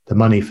the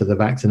money for the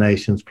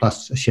vaccinations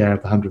plus a share of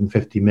the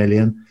 150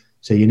 million.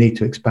 So you need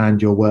to expand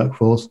your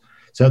workforce.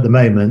 So at the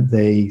moment,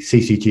 the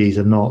CCGs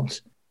are not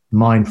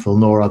mindful,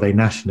 nor are they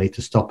nationally,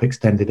 to stop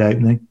extended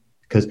opening,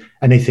 because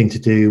anything to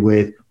do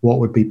with what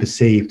would be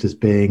perceived as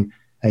being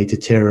a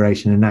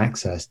deterioration in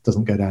access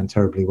doesn't go down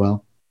terribly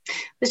well.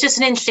 There's just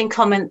an interesting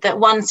comment that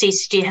one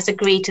CCG has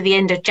agreed to the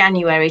end of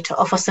January to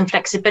offer some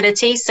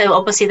flexibility. So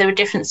obviously there are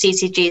different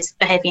CCGs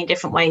behaving in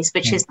different ways,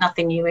 which is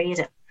nothing new, really, is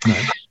it?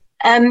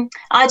 No.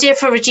 Idea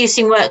for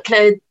reducing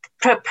workload.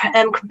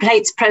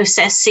 Complaints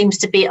process seems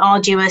to be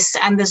arduous,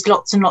 and there's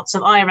lots and lots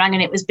of I rang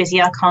and it was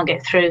busy, I can't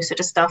get through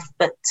sort of stuff.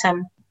 But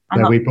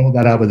we brought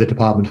that up with the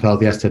Department of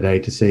Health yesterday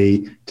to say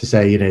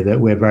that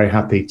we're very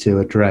happy to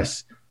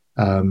address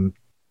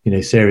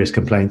serious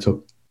complaints,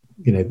 or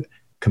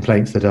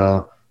complaints that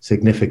are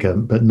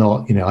significant, but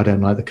not, I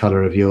don't like the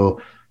colour of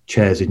your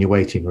chairs in your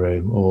waiting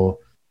room, or,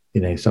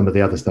 some of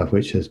the other stuff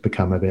which has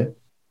become a bit.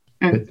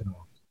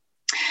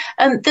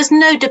 There's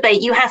no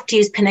debate. You have to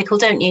use Pinnacle,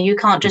 don't you? You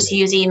can't just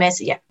use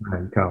emails. Yeah. No,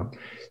 you can't.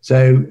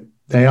 So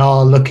they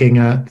are looking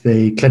at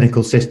the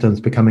clinical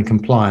systems becoming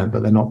compliant,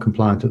 but they're not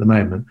compliant at the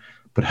moment.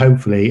 But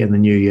hopefully in the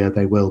new year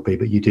they will be.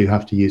 But you do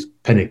have to use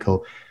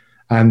Pinnacle.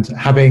 And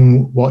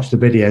having watched the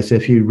video, so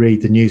if you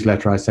read the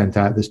newsletter I sent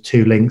out, there's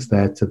 2 links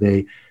there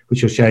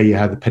which will show you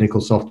how the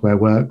Pinnacle software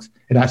works.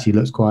 It actually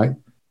looks quite,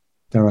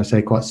 dare I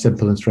say, quite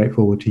simple and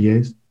straightforward to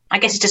use. I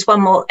guess it's just one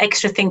more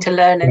extra thing to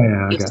learn.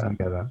 I get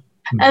that.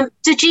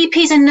 Do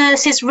GPs and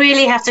nurses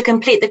really have to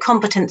complete the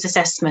competence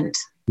assessment?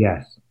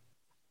 Yes.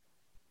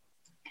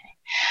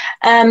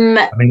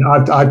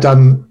 I've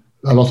done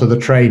a lot of the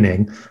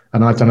training,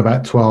 and I've done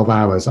about 12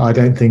 hours. I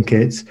don't think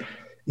it's,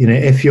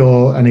 if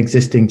you're an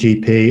existing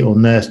GP or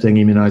nurse doing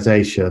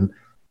immunisation,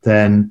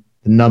 then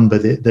the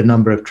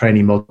number of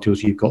training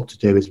modules you've got to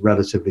do is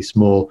relatively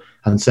small.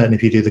 And certainly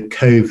if you do the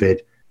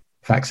COVID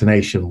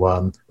vaccination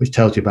one, which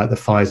tells you about the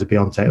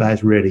Pfizer-BioNTech, that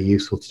is really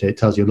useful to do. It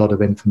tells you a lot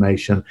of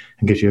information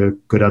and gives you a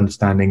good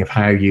understanding of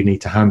how you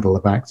need to handle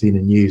the vaccine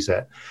and use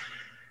it.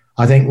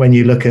 I think when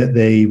you look at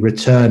the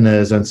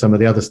returners and some of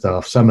the other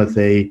stuff, some of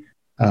the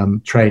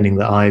training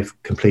that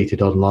I've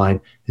completed online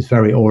is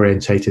very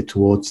orientated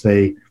towards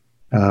the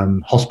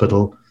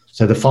hospital.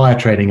 So the fire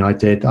training I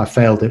did, I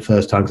failed it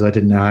first time because I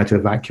didn't know how to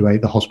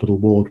evacuate the hospital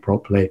ward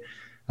properly.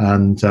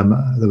 And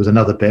there was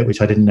another bit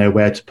which I didn't know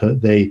where to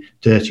put the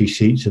dirty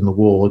sheets in the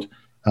ward.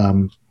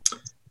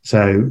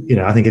 So,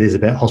 I think it is a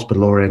bit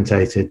hospital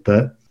orientated,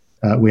 but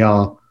we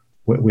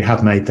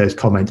have made those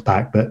comments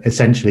back. But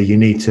essentially you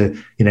need to,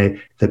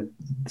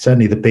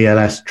 certainly the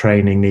BLS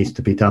training needs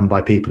to be done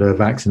by people who are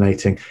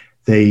vaccinating.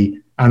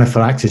 The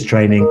anaphylaxis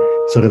training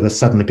sort of has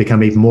suddenly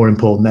become even more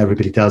important than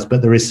everybody does,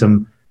 but there is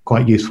some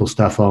quite useful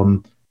stuff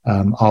on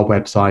our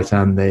website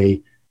and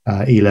the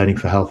e-learning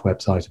for health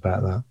website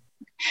about that.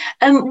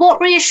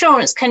 What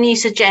reassurance can you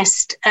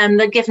suggest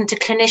they're given to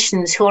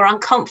clinicians who are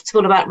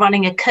uncomfortable about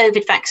running a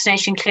COVID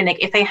vaccination clinic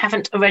if they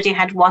haven't already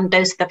had one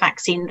dose of the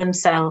vaccine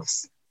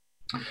themselves?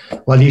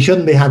 Well, you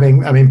shouldn't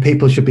be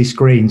people should be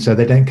screened so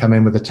they don't come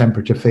in with a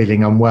temperature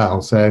feeling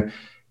unwell. So,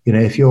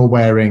 if you're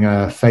wearing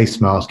a face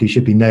mask, you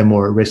should be no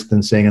more at risk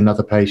than seeing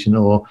another patient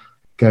or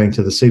going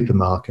to the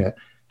supermarket.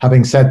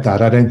 Having said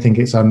that, I don't think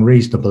it's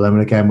unreasonable.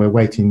 Again, we're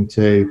waiting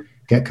to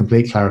get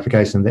complete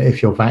clarification that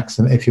if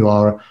you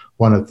are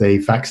one of the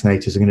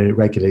vaccinators and going to do it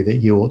regularly, that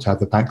you ought to have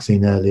the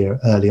vaccine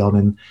early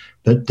on.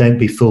 But don't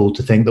be fooled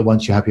to think that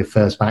once you have your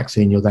first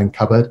vaccine, you're then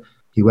covered.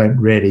 You won't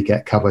really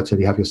get covered till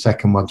you have your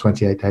second one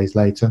 28 days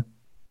later.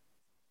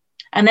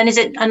 And then is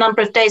it a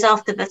number of days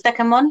after the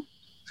second one?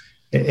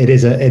 It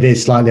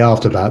is slightly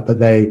after that, but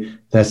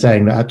they're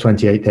saying that at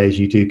 28 days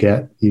you do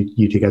get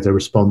a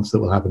response that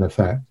will have an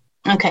effect.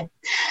 Okay.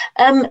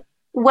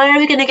 Where are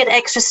we going to get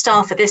extra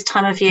staff at this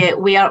time of year?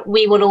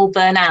 We will all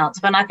burn out.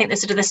 But I think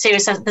there's sort of the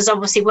serious. There's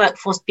obviously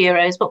workforce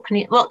bureaus. What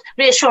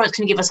reassurance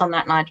can you give us on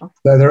that, Nigel?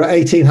 So there are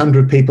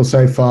 1,800 people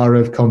so far who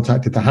have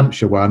contacted the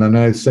Hampshire one. I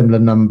know similar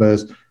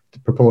numbers, the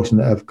proportion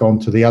that have gone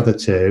to the other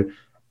two,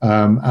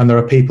 and there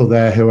are people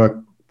there who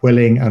are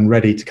willing and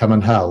ready to come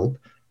and help.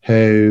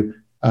 Who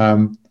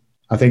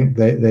I think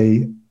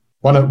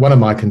one of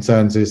my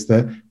concerns is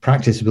that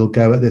practice will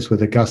go at this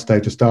with a gusto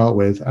to start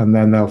with, and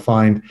then they'll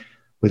find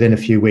within a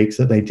few weeks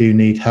that they do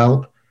need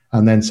help,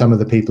 and then some of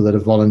the people that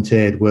have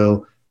volunteered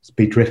will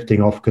be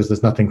drifting off because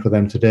there's nothing for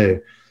them to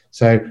do.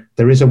 So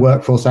there is a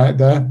workforce out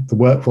there. The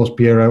Workforce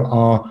Bureau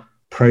are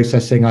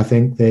processing, I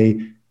think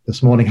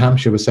this morning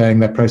Hampshire was saying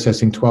they're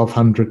processing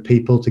 1,200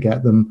 people to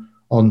get them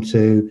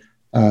onto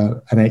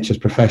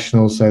NHS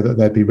professionals so that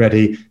they'd be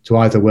ready to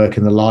either work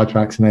in the large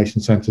vaccination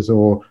centres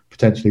or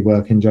potentially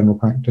work in general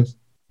practice.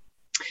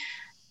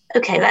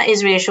 Okay, that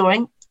is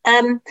reassuring.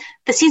 There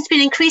seems to be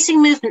an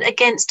increasing movement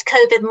against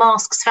COVID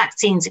masks,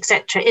 vaccines,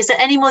 etc. Is there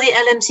any more the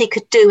LMC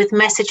could do with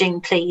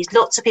messaging, please?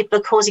 Lots of people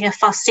are causing a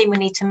fuss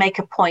seemingly to make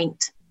a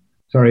point.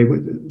 Sorry?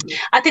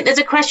 I think there's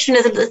a question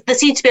of, there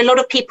seems to be a lot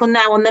of people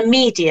now on the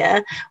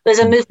media. There's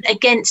a movement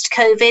against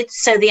COVID.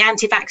 So the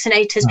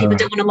anti-vaccinators, people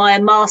don't want to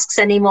wear masks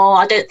anymore.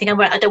 I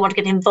don't want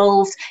to get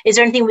involved. Is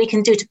there anything we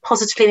can do to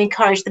positively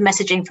encourage the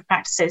messaging for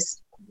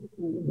practices?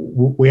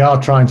 We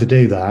are trying to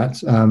do that,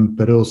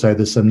 but also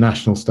there's some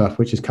national stuff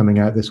which is coming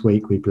out this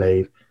week, we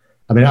believe.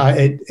 I mean,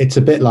 it's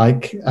a bit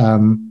like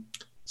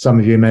some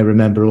of you may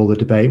remember all the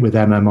debate with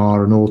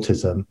MMR and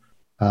autism.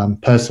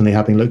 Personally,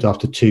 having looked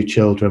after two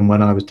children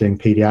when I was doing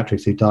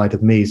paediatrics who died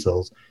of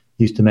measles,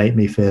 used to make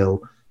me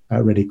feel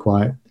really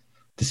quite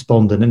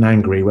despondent and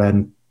angry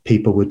when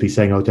people would be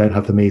saying, "Oh, don't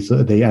have the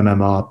measles, the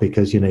MMR,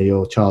 because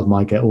your child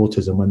might get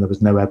autism," when there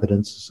was no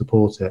evidence to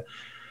support it.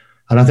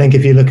 And I think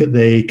if you look at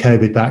the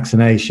COVID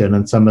vaccination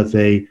and some of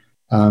the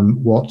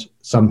what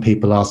some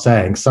people are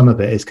saying, some of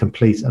it is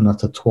complete and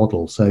utter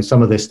twaddle. So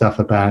some of this stuff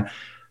about,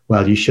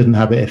 well, you shouldn't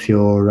have it if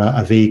you're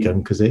a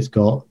vegan because it's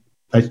got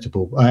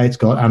it's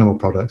got animal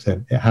products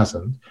in. It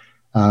hasn't.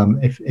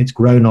 If it's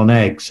grown on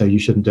eggs, so you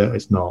shouldn't do it.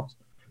 It's not.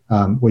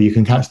 Well, you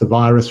can catch the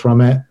virus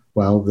from it.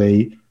 Well,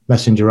 the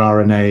messenger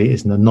RNA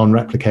is a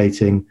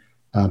non-replicating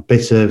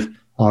bit of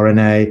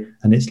RNA,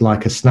 and it's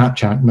like a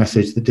Snapchat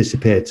message that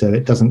disappeared. So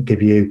it doesn't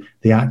give you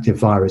the active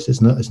virus.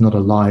 It's not a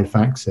live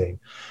vaccine.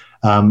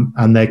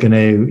 And they're going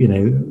to,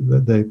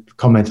 the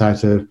comment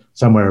out of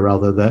somewhere or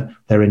other that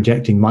they're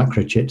injecting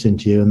microchips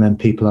into you, and then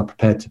people are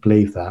prepared to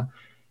believe that.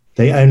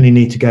 They only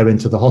need to go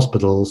into the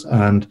hospitals,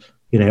 and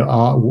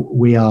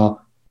we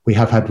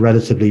have had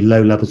relatively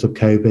low levels of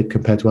COVID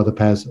compared to other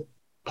parts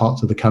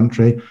of the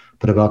country.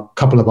 But of a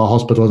couple of our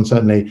hospitals, and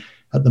certainly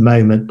at the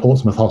moment,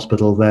 Portsmouth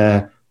Hospital,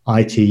 their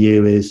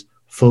ITU is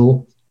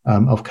full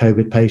of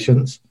COVID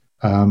patients.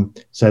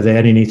 So they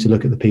only need to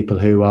look at the people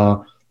who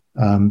are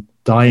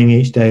dying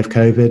each day of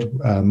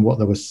COVID.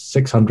 There was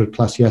 600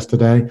 plus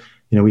yesterday.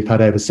 We've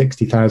had over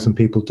 60,000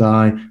 people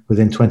die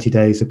within 28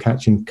 days of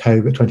catching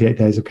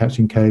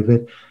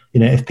COVID.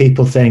 If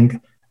people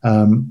think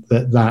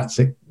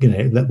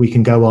that we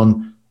can go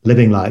on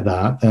living like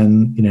that,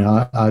 then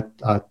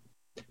I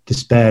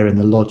despair in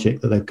the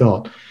logic that they've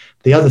got.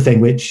 The other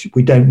thing which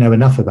we don't know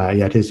enough about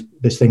yet is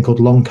this thing called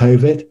long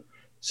COVID.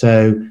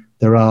 So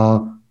there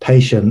are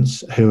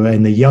patients who are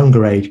in the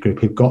younger age group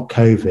who've got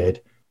COVID,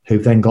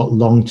 who've then got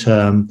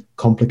long-term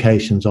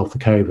complications of the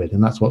COVID,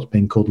 and that's what's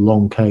been called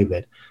long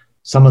COVID.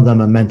 Some of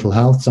them are mental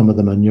health, some of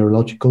them are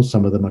neurological,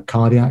 some of them are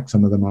cardiac,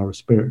 some of them are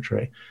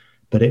respiratory.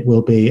 But it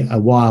will be a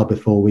while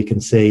before we can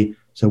see,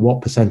 so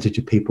what percentage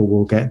of people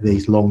will get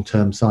these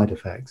long-term side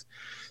effects.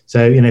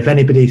 So, if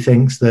anybody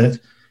thinks that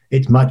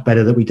it's much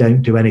better that we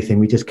don't do anything,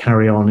 we just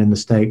carry on in the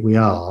state we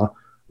are,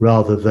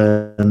 rather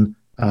than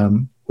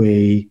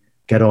we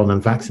get on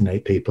and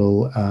vaccinate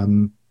people,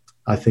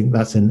 I think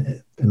that's,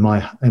 in my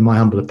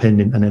humble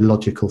opinion, an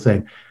illogical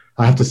thing.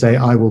 I have to say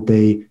I will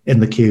be in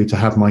the queue to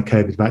have my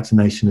COVID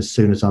vaccination as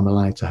soon as I'm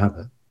allowed to have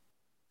it.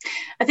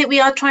 I think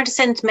we are trying to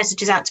send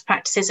messages out to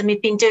practices, and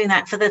we've been doing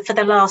that for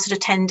the last sort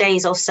of 10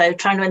 days or so,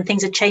 trying to, when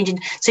things are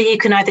changing. So you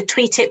can either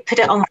tweet it, put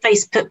it on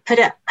Facebook, put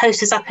it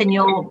posters up in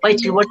your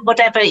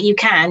whatever you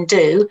can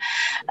do.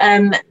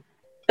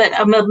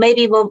 But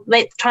maybe we'll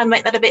try and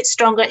make that a bit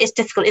stronger. It's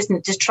difficult, isn't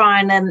it, to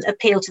try and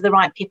appeal to the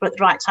right people at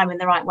the right time in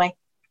the right way.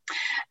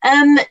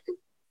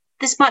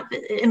 This might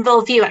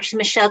involve you, actually,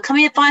 Michelle. Can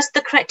we advise the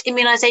correct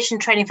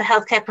immunisation training for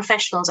healthcare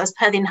professionals as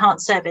per the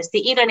enhanced service?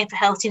 The e-learning for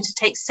health seems to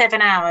take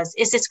 7 hours.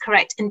 Is this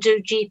correct? And do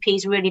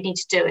GPs really need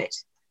to do it?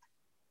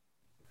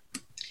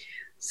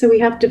 So we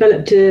have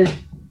developed a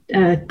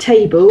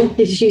table.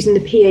 This is using the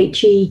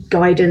PHE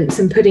guidance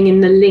and putting in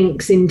the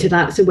links into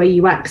that. So where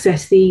you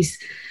access these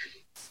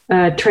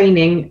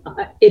training,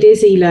 it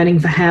is e-learning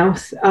for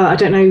health. I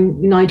don't know,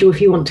 Nigel,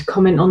 if you want to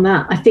comment on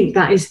that. I think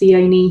that is the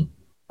only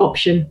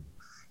option.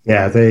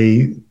 Yeah,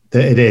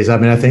 it is. I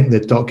mean, I think the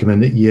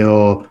document that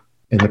you're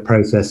in the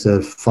process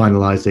of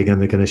finalising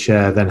and they're going to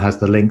share then has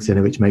the links in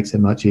it, which makes it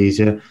much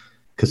easier.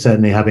 Because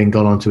certainly having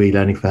gone on to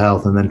e-learning for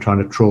health and then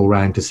trying to trawl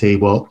around to see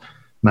what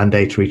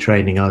mandatory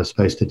training I was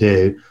supposed to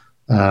do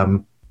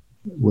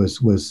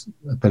was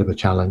a bit of a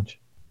challenge.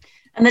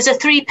 And there's a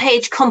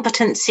 3-page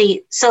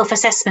competency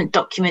self-assessment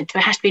document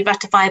which has to be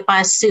ratified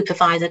by a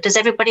supervisor. Does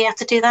everybody have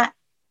to do that?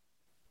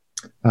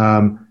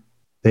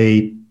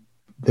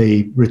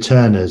 The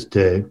returners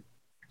do.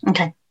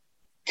 Okay.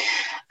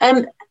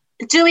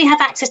 Do we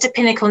have access to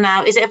Pinnacle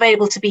now? Is it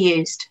available to be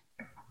used?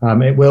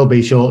 It will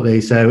be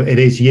shortly. So it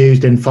is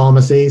used in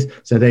pharmacies.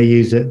 So they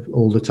use it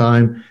all the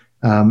time.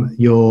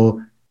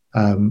 Your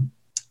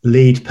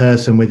lead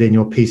person within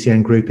your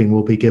PCN grouping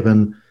will be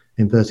given,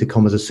 inverted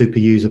commas, a super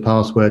user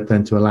password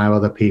then to allow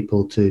other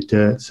people to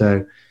do it.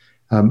 So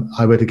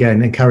I would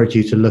again encourage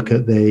you to look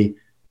at the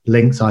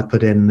links I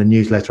put in the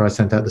newsletter I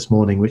sent out this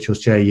morning, which will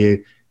show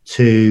you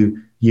 2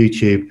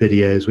 YouTube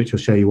videos which will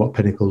show you what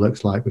Pinnacle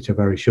looks like, which are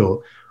very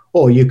short.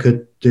 Or you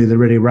could do the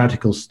really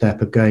radical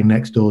step of going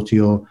next door to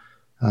your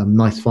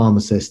nice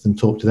pharmacist and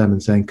talk to them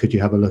and saying, could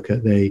you have a look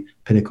at the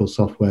Pinnacle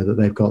software that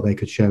they've got? They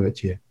could show it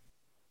to you.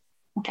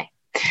 Okay.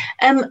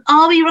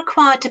 Are we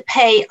required to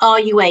pay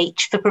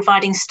RUH for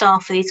providing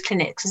staff for these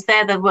clinics? Because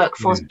they're the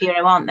Workforce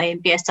Bureau, aren't they,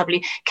 in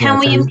BSW? Can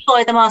we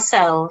employ them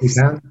ourselves? You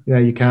can. Yeah,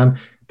 you can.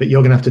 But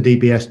you're going to have to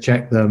DBS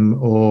check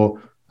them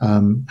or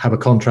have a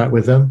contract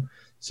with them.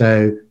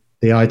 So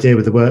the idea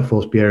with the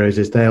Workforce Bureaus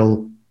is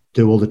they'll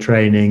do all the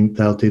training,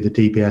 they'll do the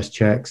DBS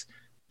checks,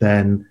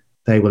 then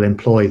they will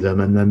employ them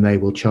and then they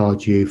will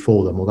charge you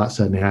for them. Well, that's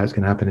certainly how it's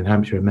going to happen in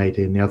Hampshire and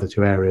maybe in the other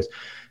 2 areas.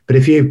 But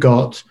if you've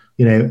got,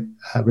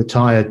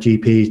 retired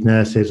GPs,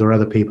 nurses or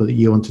other people that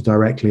you want to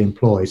directly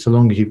employ, so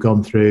long as you've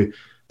gone through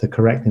the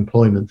correct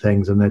employment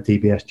things and they're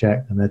DBS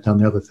checked and they've done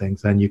the other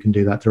things, then you can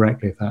do that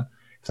directly if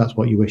that's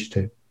what you wish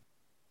to.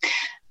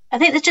 I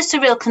think there's just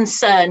a real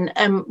concern,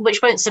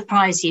 which won't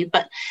surprise you,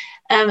 but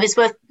it's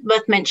worth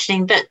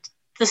mentioning that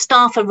the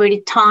staff are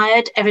really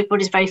tired.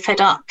 Everybody's very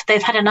fed up.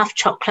 They've had enough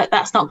chocolate.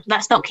 That's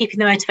not keeping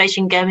the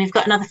motivation going. We've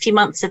got another few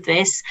months of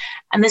this,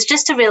 and there's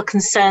just a real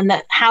concern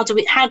that how do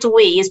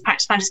we as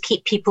practice managers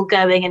keep people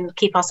going and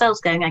keep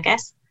ourselves going, I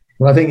guess.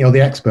 Well, I think you're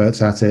the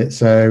experts at it,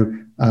 so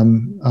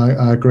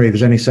I agree.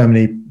 There's only so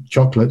many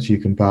chocolates you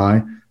can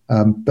buy,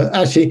 but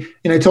actually,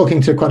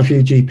 talking to quite a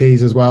few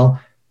GPs as well,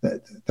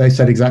 they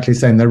said exactly the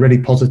same. They're really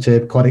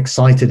positive, quite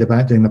excited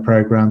about doing the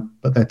program,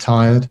 but they're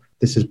tired.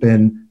 This has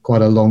been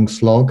quite a long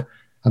slog.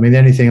 I mean, the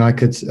only thing I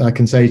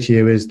can say to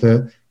you is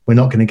that we're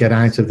not going to get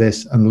out of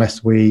this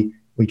unless we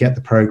get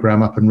the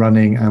program up and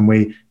running and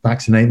we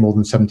vaccinate more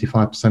than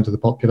 75% of the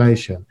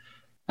population.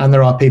 And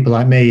there are people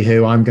like me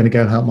who I'm going to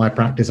go and help my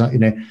practice.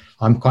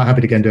 I'm quite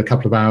happy to go and do a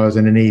couple of hours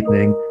in an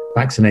evening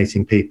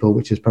vaccinating people,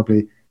 which is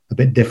probably a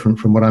bit different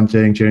from what I'm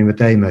doing during the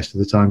day most of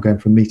the time, going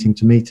from meeting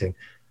to meeting.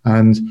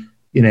 And,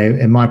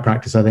 in my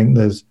practice, I think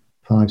there's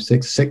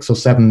 6 or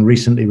 7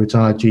 recently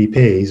retired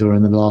GPs or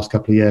in the last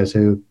couple of years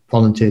who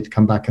volunteered to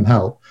come back and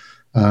help.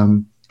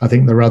 I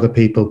think there are other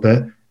people,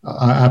 but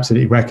I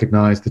absolutely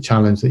recognise the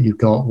challenge that you've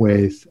got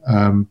with,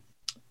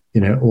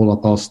 all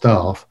of our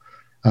staff.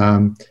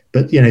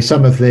 But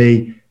some of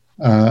the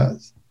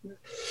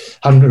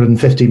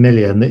 150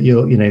 million that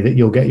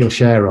you'll get your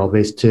share of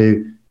is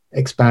to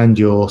expand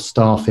your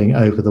staffing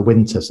over the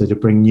winter, so to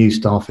bring new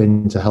staff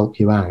in to help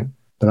you out.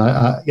 But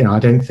I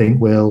don't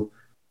think we'll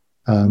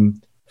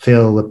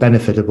feel the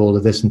benefit of all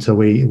of this until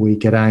we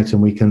get out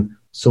and we can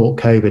sort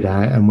COVID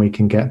out and we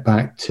can get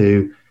back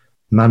to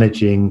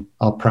managing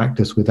our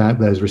practice without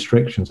those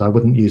restrictions. I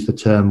wouldn't use the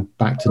term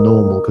back to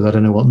normal because I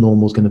don't know what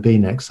normal is going to be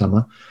next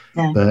summer.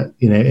 Yeah. But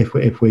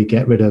if we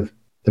get rid of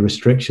the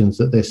restrictions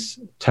that this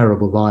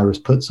terrible virus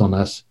puts on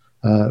us,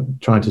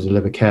 trying to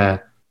deliver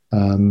care,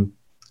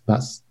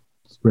 that's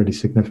really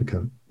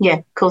significant. Yeah,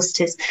 of course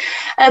it is.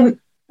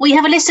 We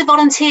have a list of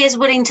volunteers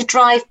willing to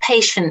drive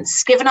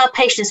patients. Given our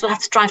patients will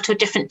have to drive to a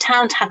different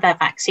town to have their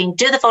vaccine,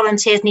 do the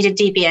volunteers need a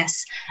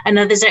DBS? And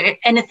is there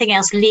anything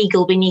else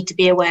legal we need to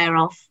be aware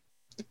of?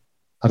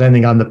 I don't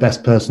think I'm the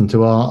best person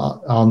to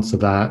answer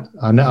that.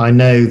 I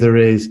know there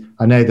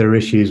are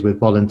issues with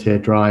volunteer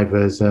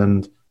drivers,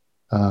 but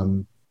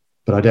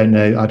I don't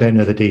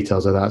know the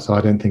details of that, so I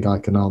don't think I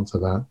can answer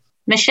that.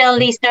 Michelle,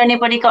 Lisa,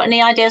 anybody got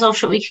any ideas? Or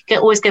should we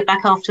always go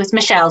back afterwards?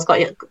 Michelle's got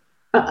you.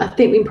 I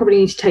think we probably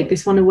need to take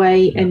this one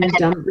away and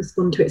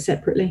respond to it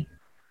separately.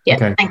 Yeah,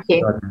 okay. Thank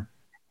you.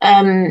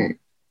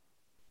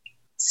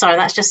 Sorry,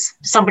 that's just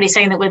somebody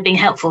saying that we're being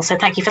helpful, so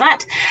thank you for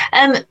that.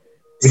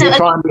 We do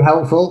try and be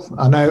helpful.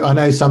 I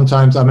know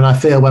sometimes, I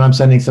feel when I'm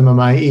sending some of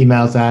my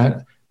emails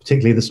out,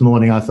 particularly this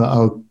morning, I thought,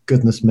 oh,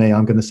 goodness me,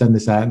 I'm going to send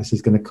this out and this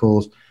is going to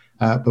cause...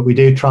 but we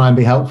do try and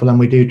be helpful and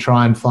we do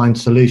try and find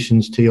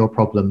solutions to your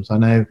problems. I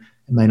know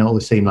it may not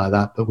always seem like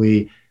that, but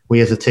we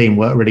as a team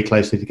work really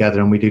closely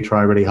together, and we do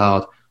try really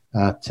hard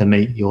to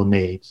meet your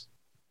needs.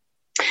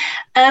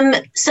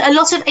 So a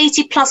lot of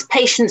 80 plus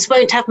patients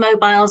won't have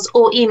mobiles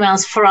or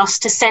emails for us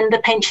to send the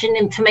patient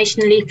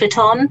information leaflet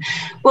on.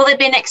 Will there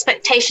be an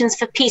expectations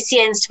for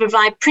PCNs to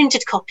provide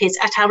printed copies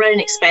at our own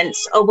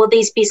expense, or will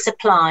these be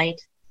supplied?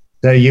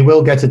 So you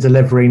will get a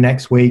delivery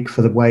next week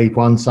for the Wave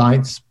 1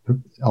 sites,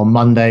 on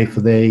Monday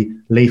for the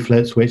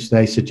leaflets, which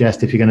they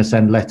suggest if you're going to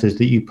send letters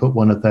that you put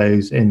one of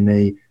those in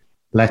the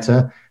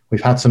letter.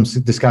 We've had some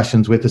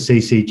discussions with the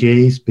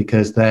CCGs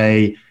because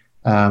they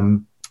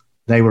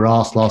were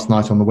asked last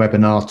night on the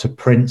webinar to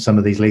print some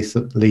of these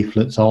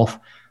leaflets off.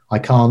 I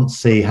can't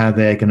see how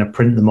they're going to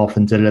print them off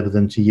and deliver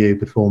them to you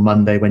before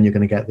Monday when you're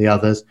going to get the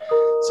others.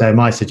 So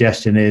my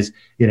suggestion is,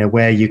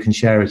 where you can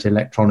share it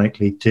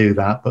electronically, do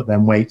that, but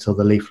then wait till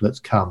the leaflets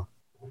come.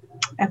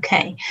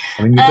 Okay.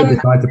 I mean, you could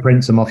decide to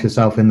print them off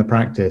yourself in the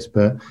practice,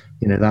 but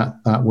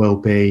that will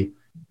be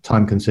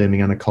time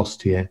consuming and a cost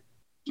to you.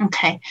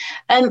 Okay.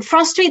 For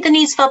us to meet the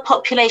needs of our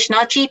population,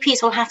 our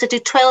GPs will have to do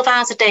 12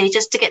 hours a day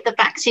just to get the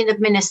vaccine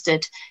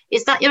administered.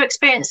 Is that your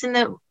experience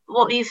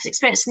what you've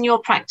experienced in your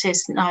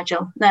practice,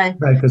 Nigel? No,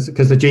 because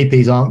the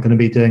GPs aren't going to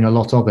be doing a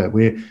lot of it.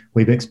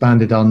 We've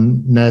expanded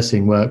on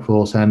nursing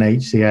workforce and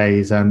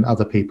HCAs and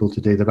other people to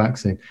do the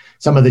vaccine.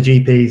 Some of the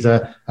GPs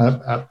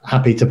are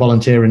happy to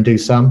volunteer and do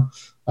some,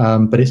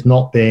 but this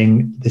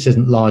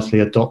isn't largely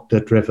a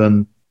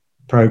doctor-driven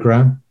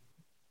program.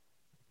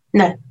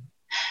 No.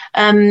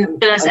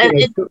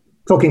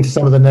 Talking to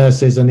some of the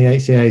nurses and the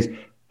HCAs,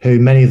 who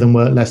many of them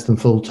work less than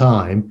full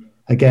time,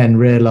 again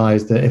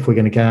realise that if we're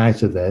going to get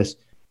out of this,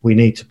 we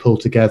need to pull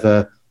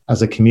together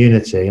as a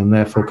community and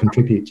therefore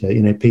contribute to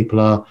it. People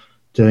are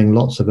doing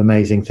lots of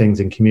amazing things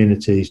in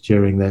communities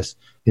during this,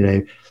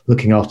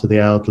 looking after the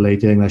elderly,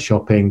 doing their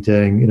shopping,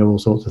 doing all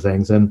sorts of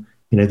things, and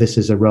this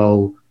is a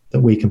role that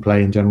we can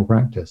play in general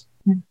practice.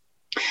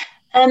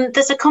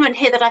 There's a comment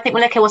here that I think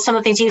will echo some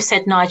of the things you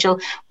said, Nigel.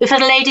 We've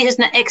had a lady who's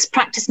an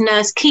ex-practice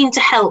nurse, keen to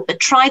help, but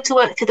tried to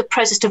work through the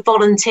process to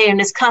volunteer and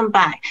has come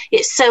back.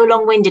 It's so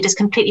long-winded, has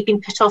completely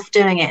been put off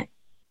doing it.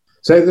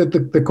 So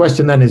the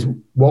question then is,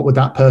 what would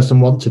that person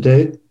want to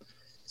do?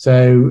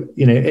 So,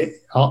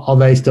 are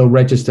they still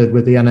registered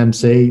with the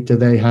NMC? Do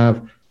they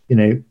have,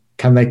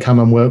 can they come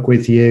and work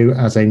with you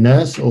as a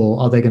nurse, or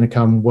are they going to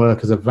come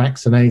work as a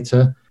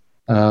vaccinator?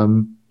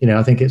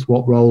 I think it's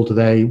what role do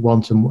they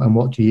want, and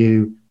what do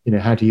you,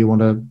 how do you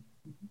want to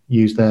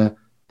use their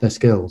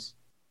skills?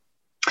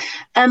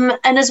 And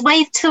as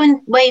Wave 2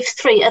 and Wave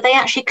 3, are they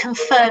actually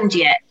confirmed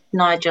yet,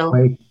 Nigel?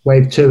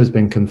 Wave 2 has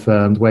been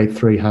confirmed, Wave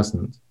 3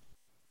 hasn't.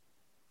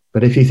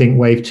 But if you think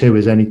Wave 2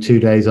 is only 2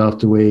 days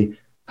after we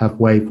have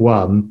Wave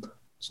 1,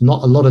 it's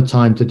not a lot of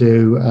time to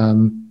do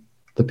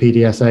the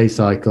PDSA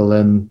cycle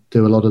and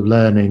do a lot of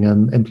learning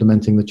and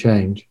implementing the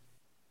change.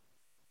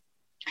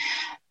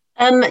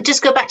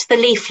 Just go back to the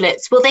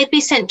leaflets. Will they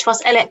be sent to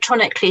us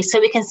electronically so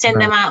we can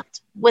send them out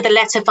with a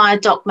letter via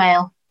doc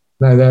mail?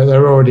 No,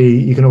 they're already.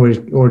 You can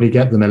already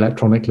get them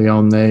electronically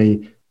on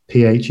the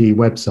PHE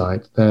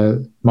website.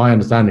 My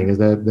understanding is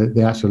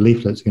the actual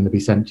leaflets are going to be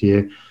sent to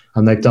you,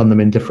 and they've done them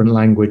in different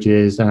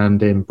languages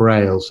and in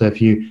Braille. So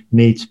if you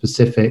need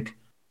specific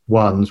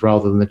ones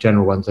rather than the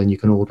general ones, then you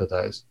can order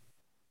those.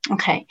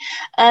 Okay.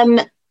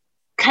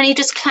 Can you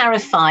just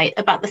clarify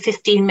about the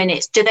 15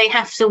 minutes? Do they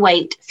have to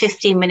wait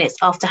 15 minutes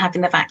after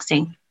having the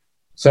vaccine?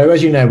 So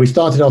as you know, we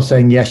started off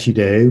saying, yes, you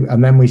do.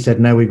 And then we said,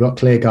 no, we've got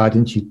clear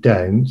guidance, you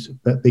don't.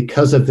 But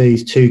because of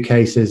these 2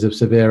 cases of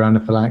severe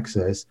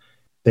anaphylaxis,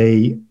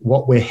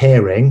 what we're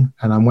hearing,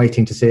 and I'm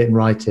waiting to see it in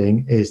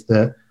writing, is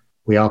that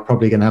we are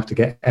probably going to have to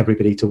get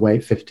everybody to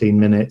wait 15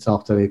 minutes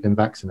after they've been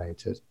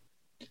vaccinated.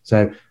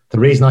 So the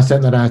reason I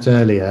sent that out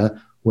earlier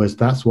was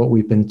that's what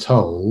we've been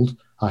told.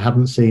 I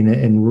haven't seen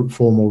it in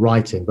formal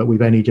writing, but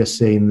we've only just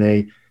seen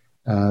the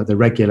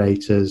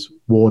regulator's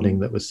warning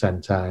that was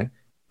sent out.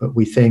 But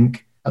we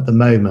think at the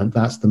moment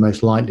that's the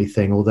most likely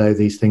thing, although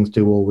these things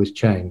do always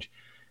change.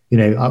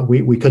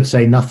 We could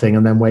say nothing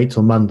and then wait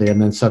till Monday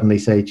and then suddenly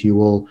say to you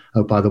all,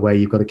 oh, by the way,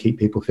 you've got to keep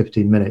people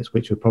 15 minutes,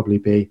 which would probably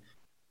be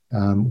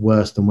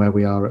worse than where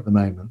we are at the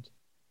moment.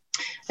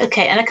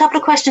 Okay, and a couple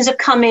of questions have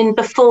come in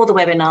before the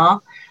webinar.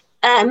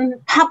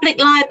 Public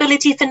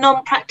liability for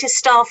non-practice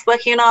staff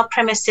working on our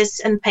premises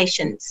and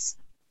patients?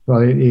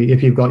 Well,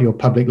 if you've got your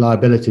public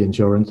liability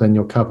insurance, then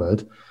you're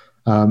covered.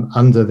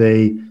 Under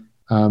the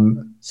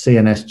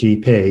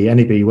CNSGP,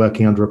 anybody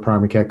working under a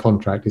primary care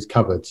contract is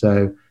covered.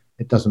 So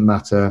it doesn't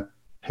matter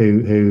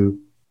who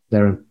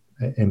they're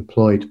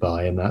employed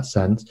by in that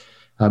sense.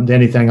 The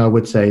only thing I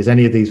would say is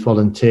any of these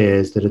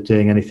volunteers that are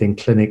doing anything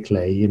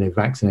clinically,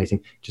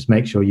 vaccinating, just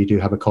make sure you do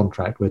have a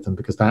contract with them,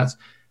 because that's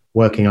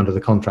working under the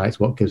contract is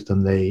what gives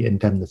them the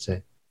indemnity.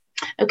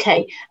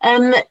 Okay.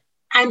 And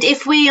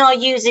if we are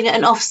using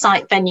an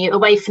off-site venue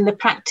away from the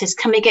practice,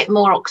 can we get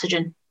more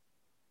oxygen?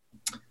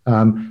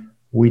 I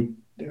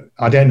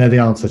don't know the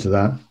answer to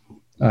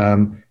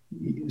that.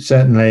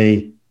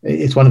 Certainly,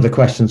 it's one of the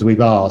questions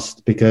we've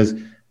asked, because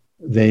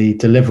the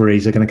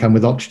deliveries are going to come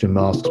with oxygen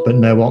masks, but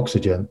no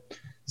oxygen.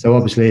 So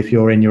obviously, if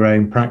you're in your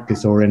own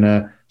practice or in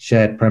a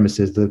shared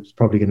premises, there's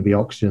probably going to be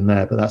oxygen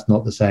there, but that's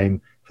not the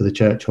same for the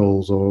church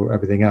halls or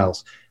everything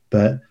else.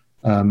 But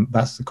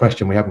that's the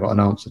question we haven't got an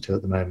answer to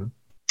at the moment.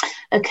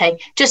 Okay,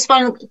 just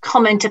one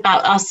comment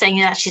about us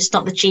saying actually it's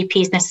not the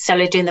GPs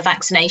necessarily doing the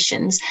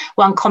vaccinations.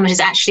 One comment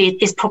is actually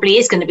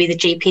probably going to be the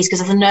GPs,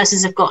 because the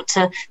nurses have got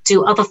to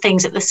do other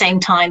things at the same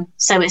time.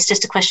 So it's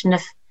just a question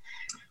of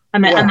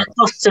and the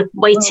costs of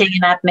waiting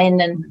and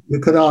admin. And you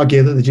could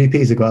argue that the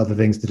GPs have got other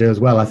things to do as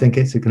well. I think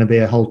it's going to be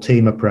a whole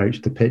team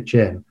approach to pitch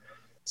in.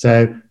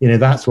 So,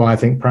 that's why I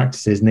think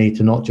practices need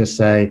to not just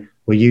say,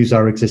 we'll use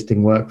our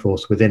existing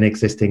workforce within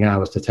existing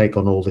hours to take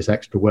on all this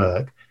extra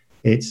work.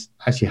 It's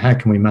actually, how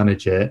can we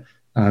manage it?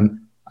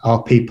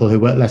 Are people who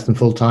work less than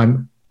full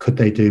time, could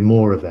they do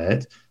more of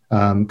it?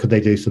 Could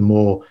they do some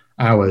more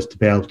hours to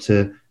be able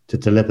to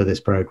deliver this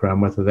program,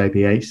 whether they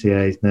be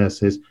HCAs,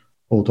 nurses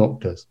or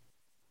doctors?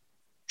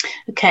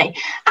 Okay.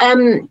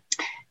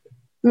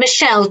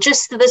 Michelle,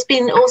 there's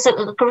been also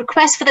a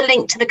request for the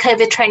link to the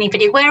COVID training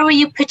video. Where are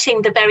you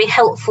putting the very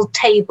helpful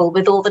table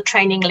with all the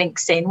training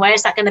links in? Where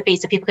is that going to be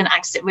so people can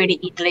access it really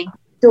easily?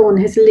 Dawn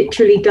has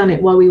literally done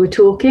it while we were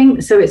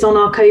talking. So it's on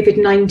our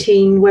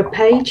COVID-19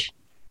 webpage.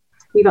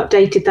 We've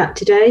updated that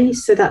today.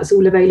 So that's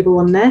all available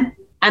on there.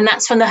 And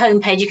that's from the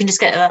homepage. You can just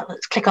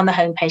click on the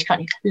homepage,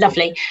 can't you?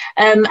 Lovely.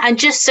 And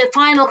just a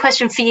final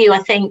question for you, I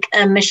think,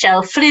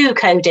 Michelle, flu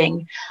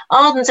coding.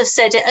 Ardens have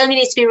said it only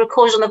needs to be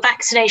recorded on the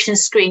vaccination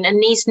screen and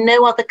needs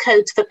no other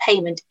codes for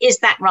payment. Is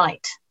that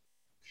right?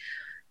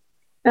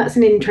 That's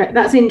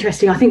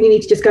interesting. I think we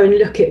need to just go and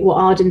look at what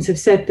Ardens have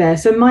said there.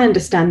 So my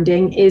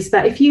understanding is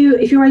that if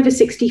you're over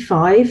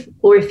 65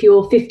 or if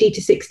you're 50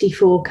 to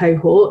 64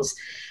 cohorts,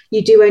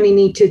 you do only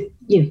need to,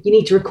 you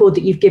need to record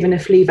that you've given a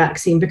flu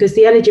vaccine, because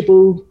the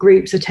eligible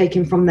groups are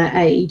taken from their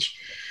age.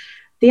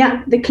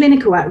 The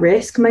clinical at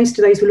risk, most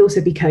of those will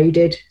also be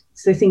coded.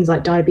 So things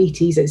like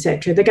diabetes,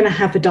 etc. They're going to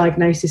have a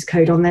diagnosis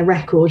code on their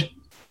record.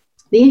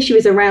 The issue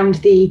is around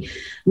the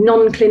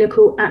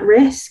non-clinical at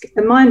risk.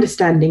 And my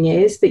understanding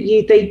is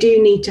that they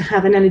do need to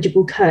have an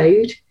eligible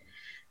code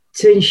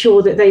to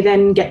ensure that they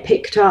then get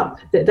picked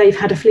up that they've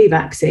had a flu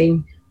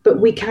vaccine. But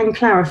we can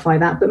clarify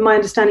that. But my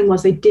understanding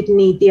was they did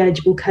need the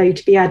eligible code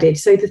to be added.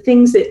 So the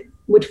things that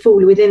would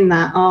fall within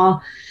that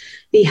are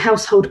the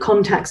household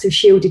contacts of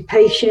shielded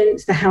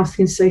patients, the health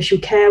and social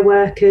care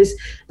workers.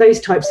 Those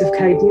types of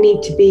code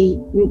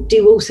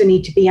do also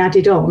need to be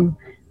added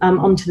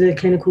onto the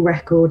clinical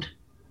record.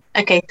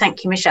 Okay,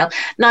 thank you, Michelle.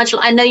 Nigel,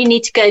 I know you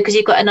need to go because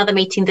you've got another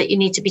meeting that you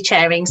need to be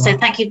chairing. So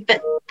thank you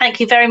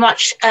very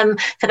much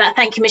for that.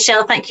 Thank you,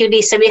 Michelle. Thank you,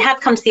 Lisa. We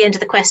have come to the end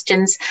of the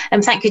questions.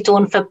 Thank you,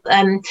 Dawn, for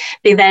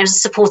being there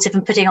as supportive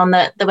and putting on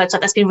the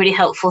website. That's been really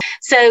helpful.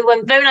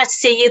 So very nice to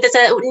see you. There's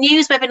a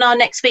news webinar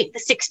next week, the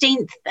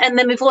 16th. And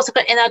then we've also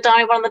got in our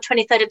diary one on the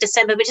 23rd of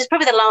December, which is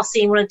probably the last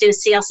thing you want to do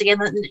is see us again,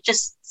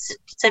 just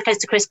so close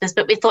to Christmas.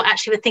 But we thought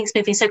actually with things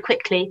moving so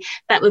quickly,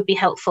 that would be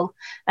helpful.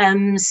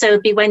 So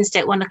it'll be Wednesday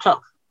at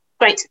 1:00.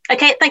 Great.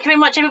 Okay, thank you very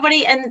much,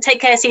 everybody, and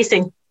take care. See you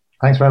soon.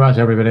 Thanks very much,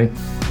 everybody.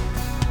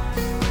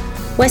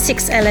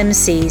 Wessex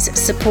LMCs,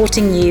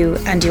 supporting you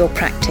and your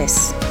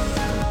practice.